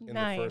starts in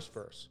the first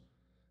verse.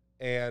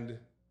 And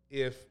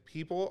if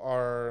people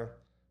are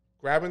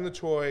grabbing the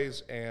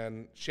toys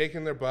and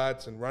shaking their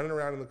butts and running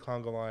around in the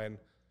conga line,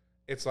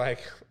 it's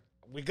like,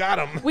 we got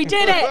them. We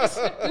did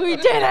it. We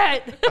did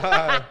it.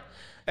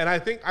 And I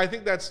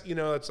think that's, you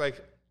know, it's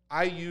like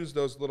I use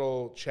those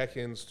little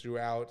check-ins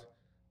throughout,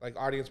 like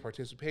audience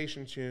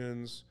participation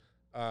tunes,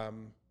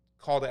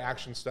 call to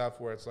action stuff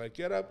where it's like,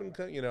 get up and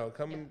come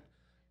and.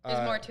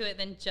 There's more to it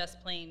than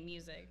just playing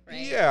music,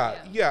 right?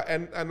 Yeah.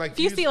 And like, if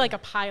you see like a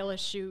pile of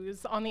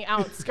shoes on the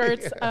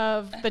outskirts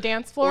of the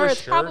dance floor,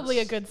 it's probably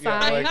a good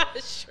sign. Yeah,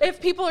 if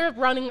people are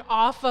running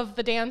off of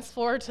the dance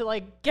floor to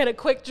like get a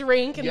quick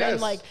drink and then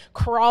like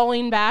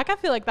crawling back, I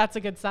feel like that's a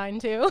good sign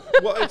too.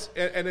 Well,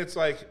 it's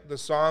like the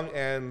song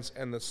ends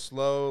and the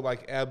slow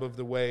like ebb of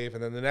the wave,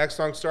 and then the next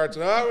song starts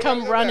and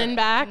come running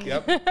back.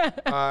 Yep.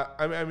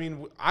 I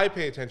mean, I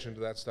pay attention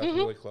to that stuff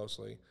really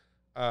closely,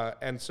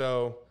 and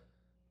so.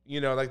 You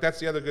know, like that's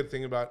the other good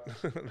thing about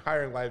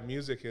hiring live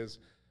music is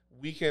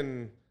we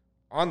can,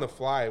 on the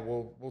fly,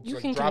 we'll you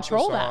like can drop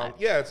control the song.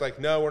 that. Yeah, it's like,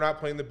 no, we're not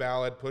playing the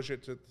ballad, push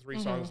it to 3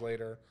 songs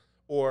later.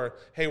 Or,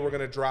 hey, we're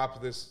going to drop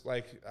this,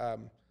 like, I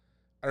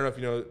don't know if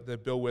you know the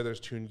Bill Withers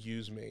tune,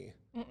 Use Me.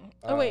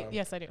 Oh, wait,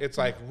 yes, I do. It's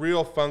like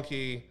real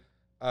funky.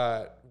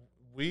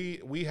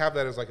 We have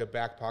that as like a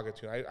back pocket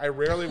tune. I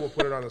rarely will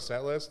put it on the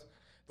set list.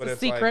 But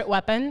it's a secret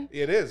weapon.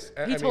 It is.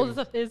 He told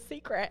us his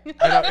secret.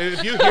 I know,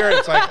 if you hear it,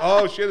 it's like,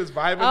 oh shit, it's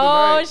vibing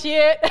tonight. Oh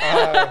shit.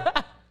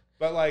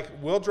 But like,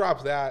 we'll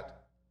drop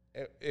that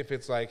if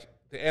it's like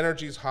the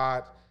energy's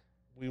hot.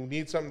 We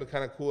need something to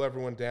kind of cool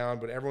everyone down,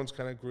 but everyone's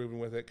kind of grooving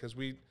with it because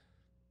we,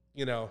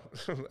 you know,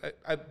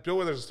 Bill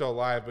Withers is still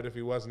alive, but if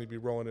he wasn't, he'd be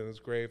rolling in his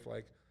grave.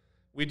 Like,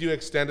 we do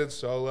extended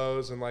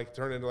solos and like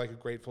turn into like a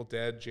Grateful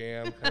Dead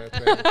jam kind of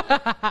thing.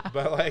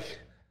 But like,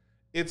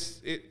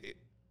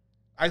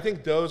 I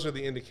think those are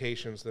the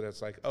indications that it's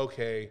like,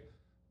 okay,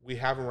 we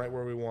have them right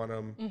where we want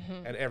them,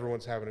 and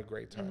everyone's having a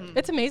great time.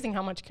 It's amazing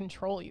how much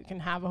control you can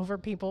have over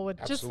people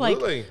with just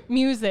like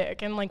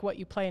music and like what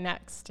you play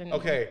next. And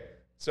okay,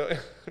 so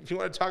if you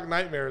want to talk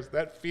nightmares,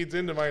 that feeds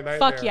into my nightmare.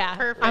 Fuck yeah.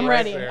 Perfect. I'm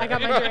ready. I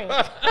got my drink.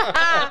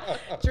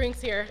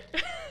 Drinks here.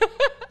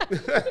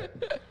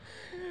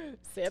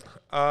 Sip.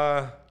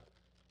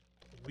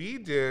 We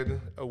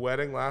did a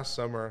wedding last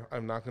summer.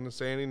 I'm not going to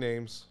say any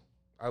names.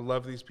 I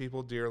love these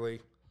people dearly.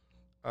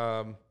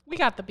 We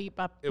got the beep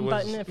up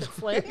button if it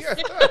slips.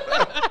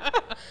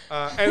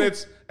 And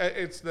it's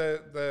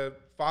the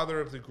father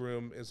of the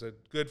groom is a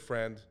good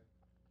friend.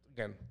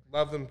 Again,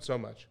 love them so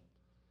much.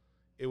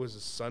 It was a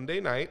Sunday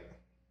night,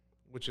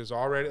 which is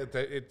already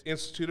it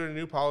instituted a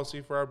new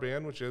policy for our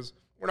band, which is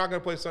we're not going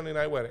to play Sunday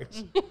night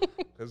weddings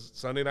because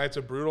Sunday night's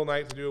a brutal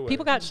night to do a wedding.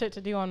 People got shit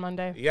to do on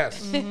Monday.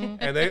 Yes, and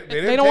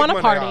they don't want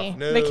to party. Off.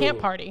 No. They can't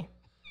party.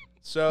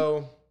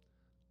 So,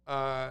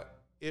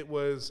 it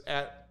was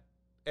at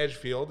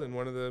Edgefield in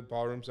one of the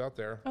ballrooms out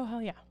there. Oh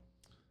hell yeah!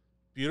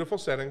 Beautiful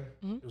setting.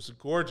 It was a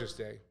gorgeous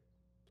day,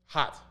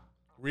 hot,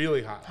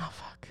 really hot. Oh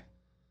fuck!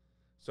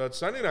 So it's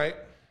Sunday night.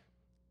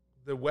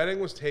 The wedding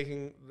was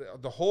taking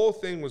the whole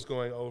thing was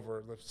going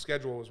over. The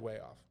schedule was way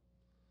off.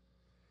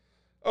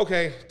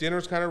 Okay,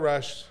 dinner's kind of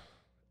rushed.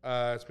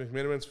 It's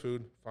McMiniman's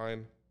food,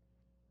 fine.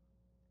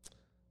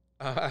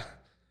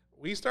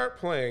 We start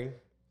playing.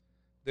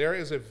 There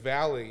is a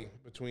valley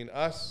between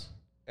us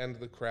and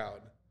the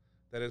crowd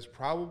that is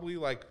probably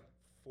like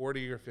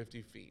 40 or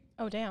 50 feet.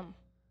 Oh, damn.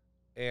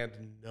 And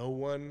no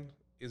one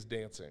is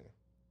dancing.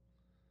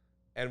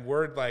 And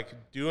we're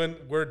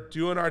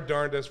doing our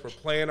darndest. We're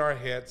playing our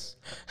hits.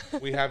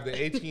 We have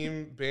the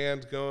A-Team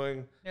band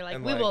going. They're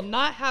like, we will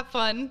not have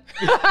fun.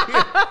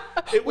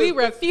 We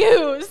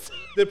refuse.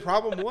 The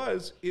problem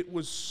was it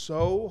was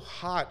so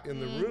hot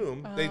in the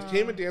room. They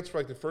came and danced for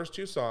like the first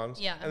two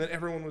songs. Yeah. And then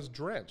everyone was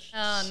drenched.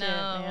 Oh, Shit, no.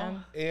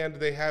 man. And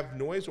they have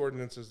noise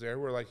ordinances there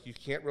where like you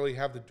can't really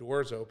have the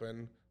doors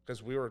open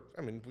because we're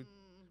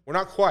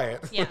not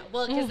quiet. Yeah,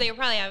 well, because they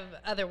probably have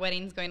other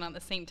weddings going on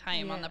at the same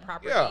time on the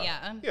property.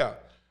 Yeah.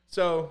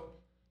 So,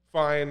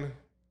 fine.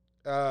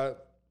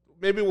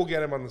 Maybe we'll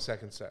get him on the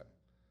second set.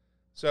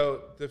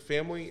 So, the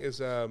family is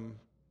a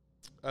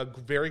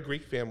very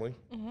Greek family.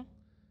 Mm-hmm.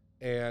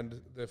 And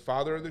the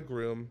father of the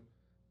groom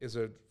is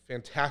a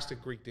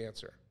fantastic Greek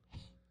dancer.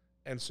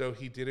 And so,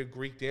 he did a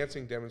Greek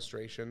dancing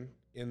demonstration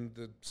in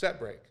the set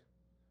break,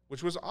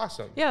 which was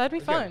awesome. Yeah, that'd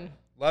be fun.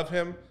 Love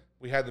him.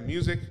 We had the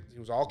music. He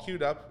was all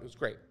queued up. It was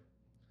great.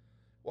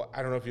 Well,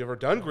 I don't know if you've ever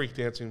done Greek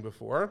dancing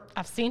before.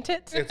 I've seen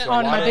it It's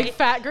on my big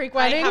fat Greek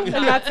wedding, and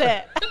that's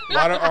it. A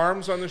lot of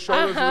arms on the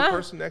shoulders of the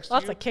person next to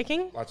you. Lots of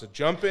kicking. Lots of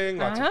jumping,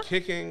 lots of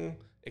kicking,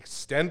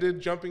 extended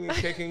jumping and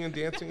kicking and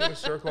dancing in a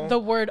circle. The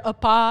word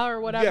apa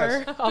or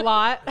whatever, Yes. a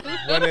lot.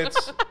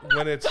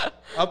 When it's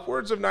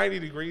upwards of 90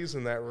 degrees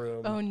in that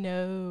room. Oh,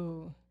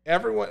 no.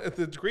 Everyone at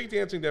the Greek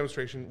dancing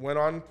demonstration went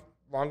on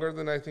longer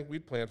than I think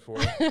we'd planned for,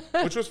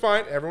 which was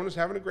fine. Everyone was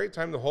having a great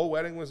time. The whole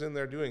wedding was in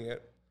there doing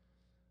it.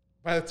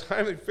 By the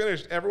time they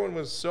finished, everyone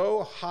was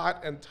so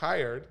hot and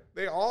tired,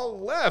 they all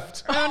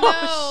left.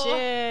 Oh,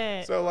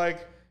 shit. So,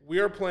 like, we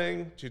are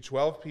playing to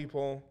 12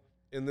 people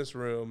in this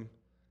room,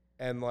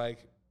 and,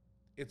 like,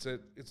 it's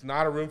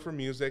not a room for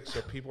music,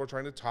 so people are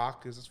trying to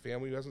talk because it's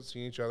family who hasn't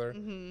seen each other.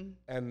 Mm-hmm.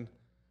 And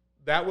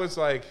that was,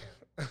 like...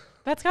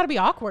 That's got to be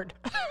awkward.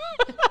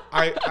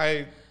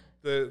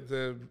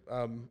 The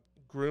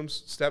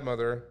groom's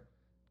stepmother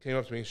came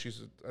up to me.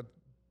 She's a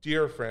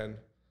dear friend.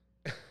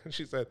 And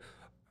she said...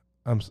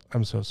 I'm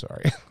so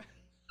sorry.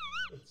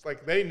 It's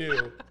like they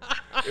knew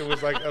it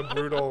was like a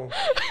brutal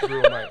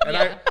night.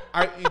 And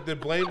I the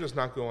blame does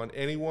not go on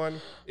anyone.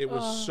 It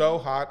was so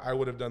hot. I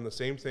would have done the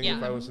same thing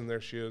if I was in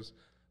their shoes.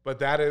 But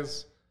that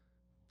is,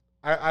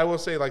 I will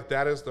say, like,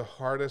 that is the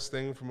hardest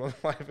thing from a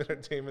live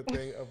entertainment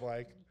thing of,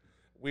 like,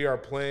 we are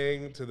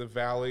playing to the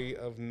valley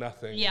of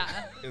nothing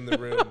in the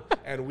room.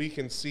 And we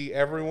can see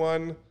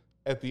everyone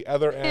at the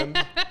other end,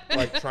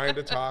 like, trying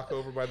to talk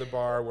over by the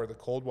bar where the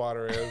cold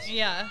water is.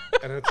 Yeah.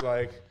 And it's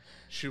like,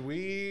 should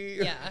we...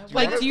 Yeah.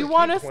 Do you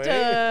want us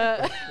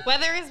to...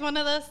 Weather is one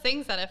of those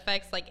things that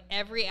affects, like,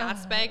 every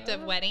aspect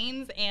of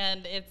weddings,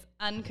 and it's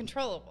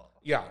uncontrollable.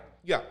 Yeah.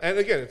 Yeah. And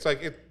again, it's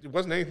like, it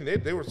wasn't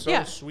anything. They were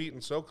so sweet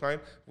and so kind.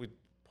 We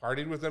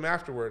partied with them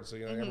afterwards. So,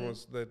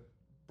 the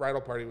bridal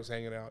party was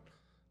hanging out.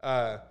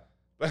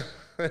 But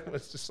it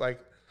was just like,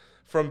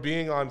 from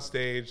being on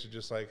stage to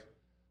just like,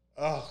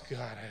 oh,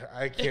 God,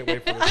 I can't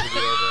wait for this to be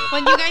over.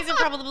 When you guys are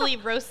probably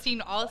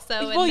roasting also,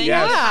 and then you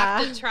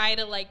have to try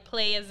to, like,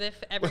 play as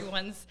if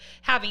everyone's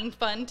having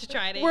fun to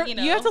try to,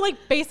 You have to,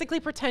 like, basically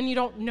pretend you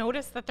don't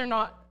notice that they're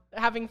not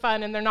having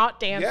fun and they're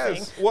not dancing.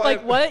 Yes. Well,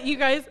 like, what? You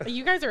guys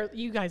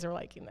are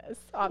liking this,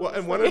 obviously. Well,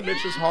 and one of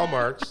Mitch's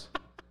hallmarks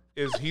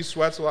is he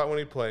sweats a lot when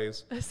he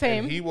plays.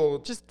 Same. And he will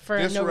just for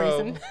no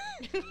reason.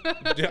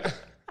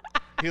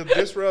 He'll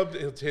disrobe,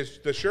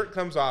 the shirt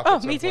comes off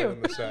at some point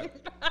in the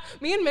set.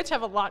 Me and Mitch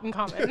have a lot in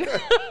common.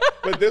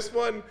 But this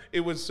one, it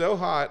was so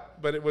hot,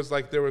 but it was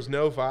like there was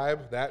no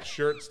vibe. That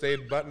shirt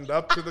stayed buttoned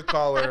up to the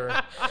collar.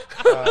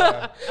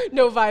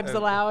 No vibes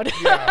allowed.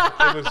 Yeah,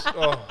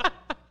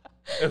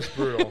 it was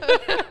brutal.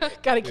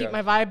 Got to keep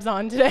my vibes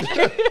on today.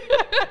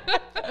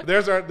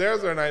 There's our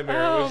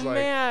nightmare. Oh, it was like,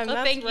 man,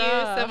 well, thank you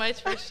so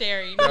much for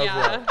sharing.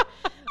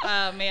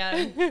 Oh,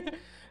 man.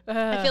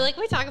 I feel like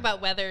we talk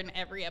about weather in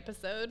every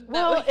episode.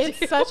 Well,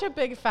 it's such a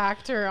big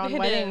factor on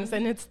weddings,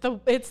 and it's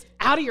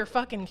out of your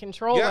fucking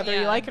control whether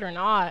you like it or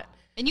not.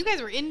 And you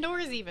guys were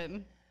indoors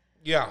even.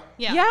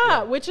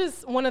 Yeah, which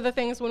is one of the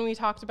things when we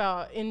talked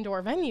about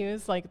indoor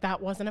venues, like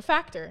that wasn't a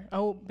factor.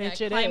 Oh,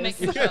 bitch, it is.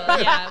 Control.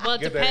 Yeah, well,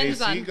 it Get depends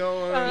that AC on.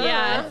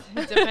 going.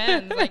 It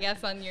depends, I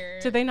guess, on your.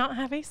 Do they not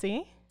have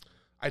AC?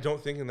 I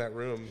don't think in that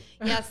room.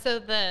 Yeah, so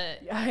the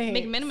Yikes.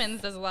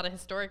 McMinimans does a lot of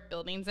historic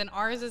buildings, and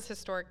ours is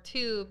historic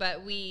too,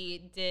 but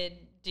we did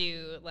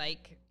do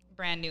like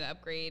brand new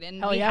upgrade, and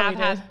we have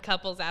had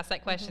couples ask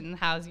that question,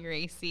 how's your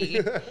AC?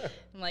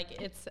 I'm like,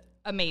 it's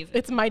amazing.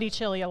 It's mighty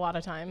chilly a lot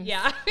of times.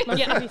 Yeah.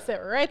 You sit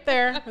right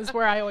there is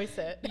where I always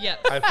sit. Yeah.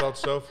 I felt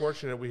so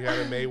fortunate. We had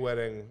a May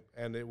wedding,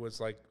 and it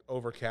was like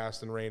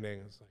overcast and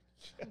raining. It's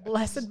like,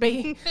 Blessed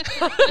be.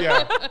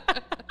 yeah,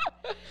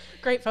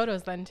 Great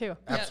photos then too.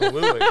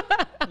 absolutely.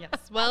 Yes.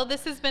 Well,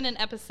 this has been an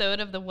episode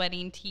of the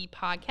Wedding Tea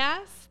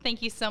Podcast.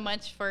 Thank you so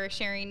much for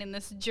sharing in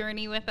this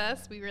journey with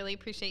us. We really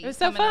appreciate you. It was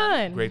so coming on.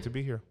 fun. Great to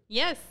be here.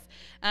 Yes.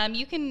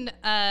 You can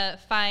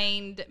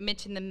find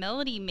Mitch and the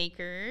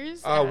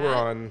Melodymakers. We're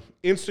on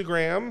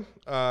Instagram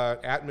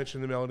at Mitch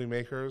and the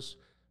Melodymakers.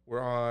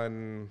 We're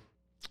on.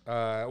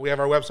 We have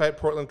our website,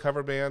 Portland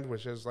Cover Band,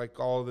 which is like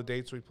all of the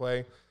dates we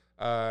play.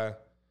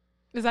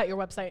 Is that your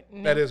website?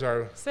 That is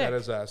our. Sick. That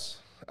is us.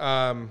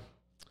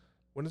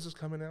 When is this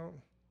coming out?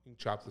 You can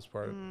chop this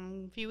part.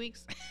 A few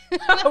weeks.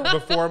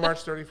 Before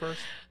March 31st?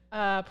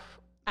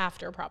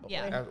 After probably.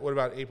 Yeah. What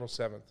about April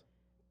 7th?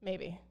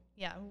 Maybe.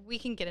 Yeah, we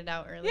can get it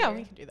out earlier. Yeah,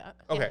 we can do that.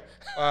 Okay.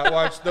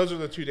 Well, those are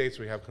the 2 dates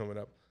we have coming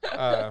up.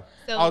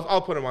 So-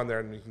 I'll put them on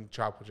there and you can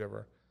chop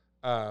whichever.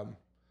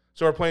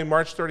 So we're playing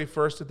March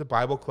 31st at the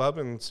Bible Club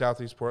in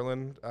Southeast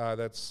Portland.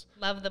 That's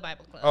Love the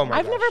Bible Club. oh my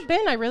I've gosh. never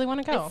been. I really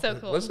want to go. It's so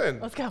cool. Listen,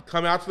 Let's go.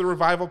 Come out to the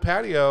Revival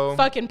Patio.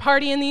 Fucking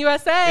party in the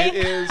USA. It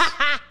is.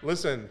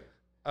 Listen,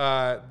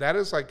 that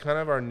is like kind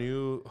of our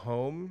new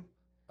home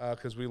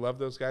because we love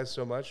those guys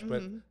so much.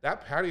 But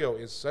that patio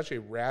is such a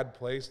rad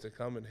place to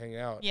come and hang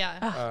out.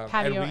 Yeah.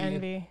 Patio and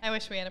envy. I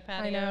wish we had a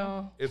patio. I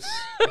know. It's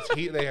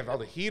heat. They have all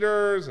the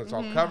heaters. And it's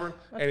all covered.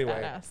 That's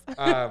Anyway,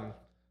 badass.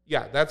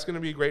 yeah, that's going to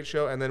be a great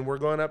show. And then we're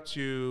going up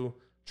to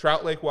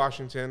Trout Lake,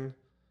 Washington,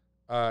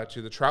 to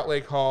the Trout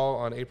Lake Hall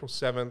on April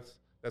 7th.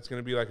 That's going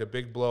to be like a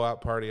big blowout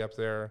party up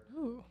there.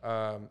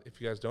 If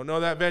you guys don't know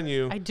that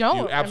venue, I don't.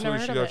 You I've absolutely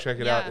never should heard go of it. check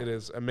it Yeah. out. It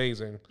is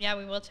amazing. Yeah,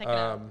 we will check it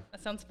out.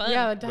 That sounds fun.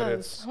 Yeah, it But does.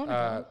 it's I wanna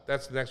go.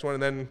 that's the next one.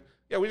 And then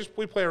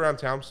we play around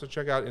town. So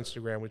check out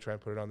Instagram. We try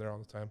and put it on there all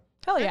the time.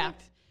 Hell yeah.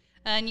 Perfect.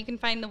 And you can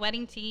find the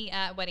Wedding Tea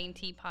at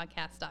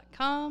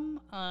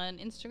weddingteapodcast.com, on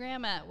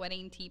Instagram at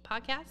Wedding Tea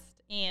Podcast,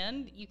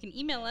 and you can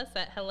email us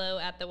at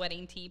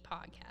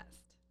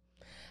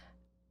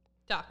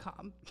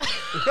hello@theweddingteapodcast.com.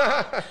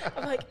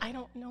 I'm like, I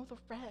don't know the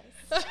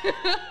rest.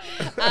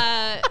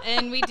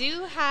 And we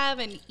do have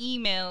an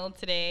email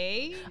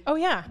today. Oh,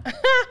 yeah.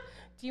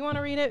 Do you want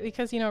to read it?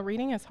 Because,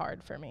 reading is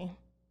hard for me.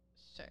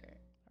 Sure.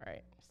 All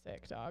right.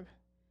 Sick, dog.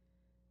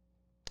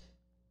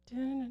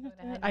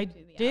 ahead I and do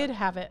the did outro.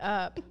 have it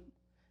up.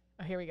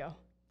 Oh, here we go.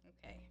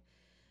 Okay.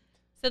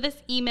 So this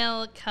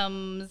email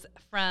comes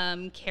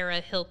from Kara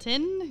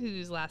Hilton,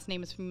 whose last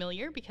name is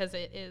familiar because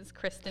it is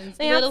Kristin's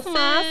little That's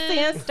my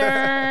sis.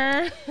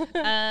 sister.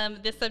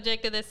 The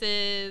subject of this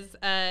is,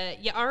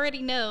 you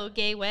already know,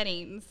 gay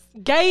weddings.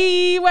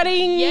 Gay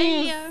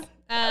weddings. Yeah.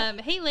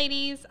 Hey,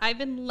 ladies. I've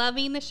been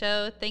loving the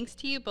show. Thanks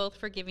to you both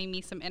for giving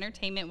me some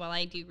entertainment while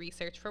I do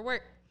research for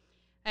work.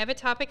 I have a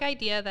topic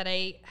idea that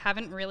I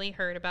haven't really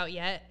heard about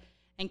yet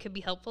and could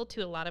be helpful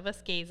to a lot of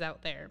us gays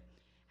out there.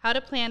 How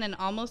to plan an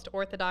almost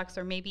orthodox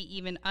or maybe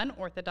even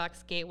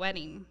unorthodox gay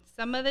wedding.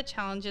 Some of the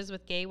challenges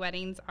with gay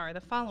weddings are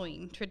the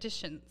following.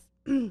 Traditions.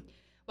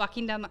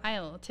 Walking down the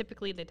aisle.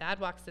 Typically, the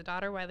dad walks the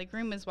daughter while the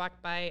groom is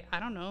walked by, I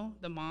don't know,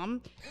 the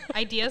mom.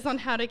 Ideas on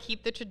how to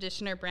keep the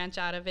tradition or branch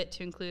out of it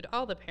to include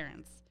all the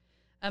parents.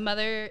 A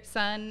mother,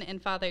 son,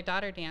 and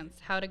father-daughter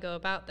dance. How to go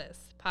about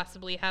this.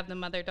 Possibly have the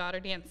mother-daughter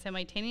dance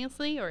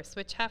simultaneously or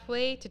switch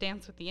halfway to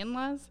dance with the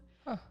in-laws.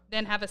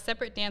 Then have a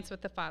separate dance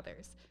with the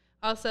fathers.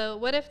 Also,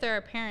 what if there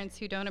are parents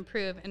who don't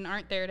approve and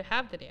aren't there to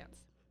have the dance?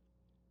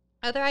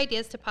 Other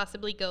ideas to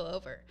possibly go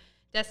over.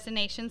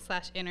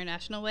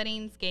 Destination/international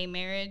weddings. Gay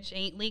marriage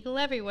ain't legal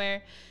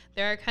everywhere.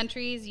 There are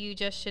countries you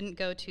just shouldn't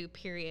go to,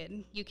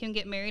 period. You can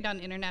get married on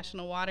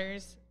international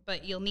waters,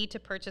 but you'll need to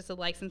purchase a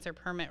license or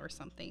permit or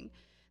something.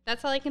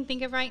 That's all I can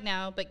think of right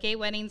now, but gay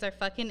weddings are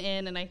fucking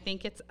in, and I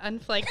think it's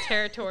unflagged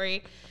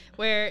territory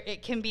where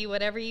it can be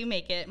whatever you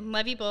make it.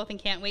 Love you both and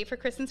can't wait for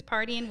Kristin's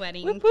party and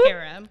wedding. Whoop, whoop.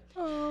 Kara.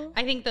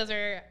 I think those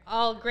are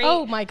all great.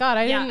 Oh, my God.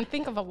 I Yeah. didn't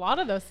think of a lot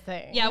of those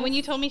things. Yeah, when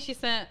you told me she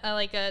sent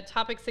a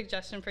topic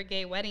suggestion for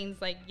gay weddings,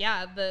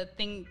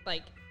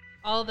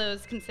 all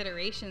those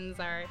considerations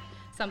are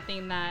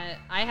something that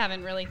I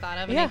haven't really thought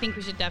of, and I Yeah. think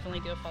we should definitely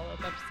do a follow-up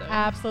episode.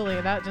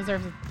 Absolutely. That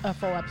deserves a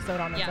full episode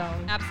on its Yeah,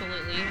 own.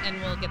 absolutely,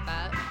 and we'll get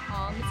that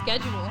on the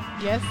schedule.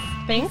 Yes.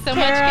 Thanks so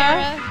much,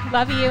 Kara.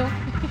 Love you.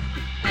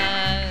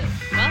 Well,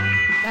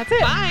 That's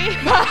it. bye.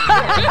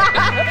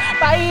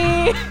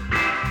 Bye.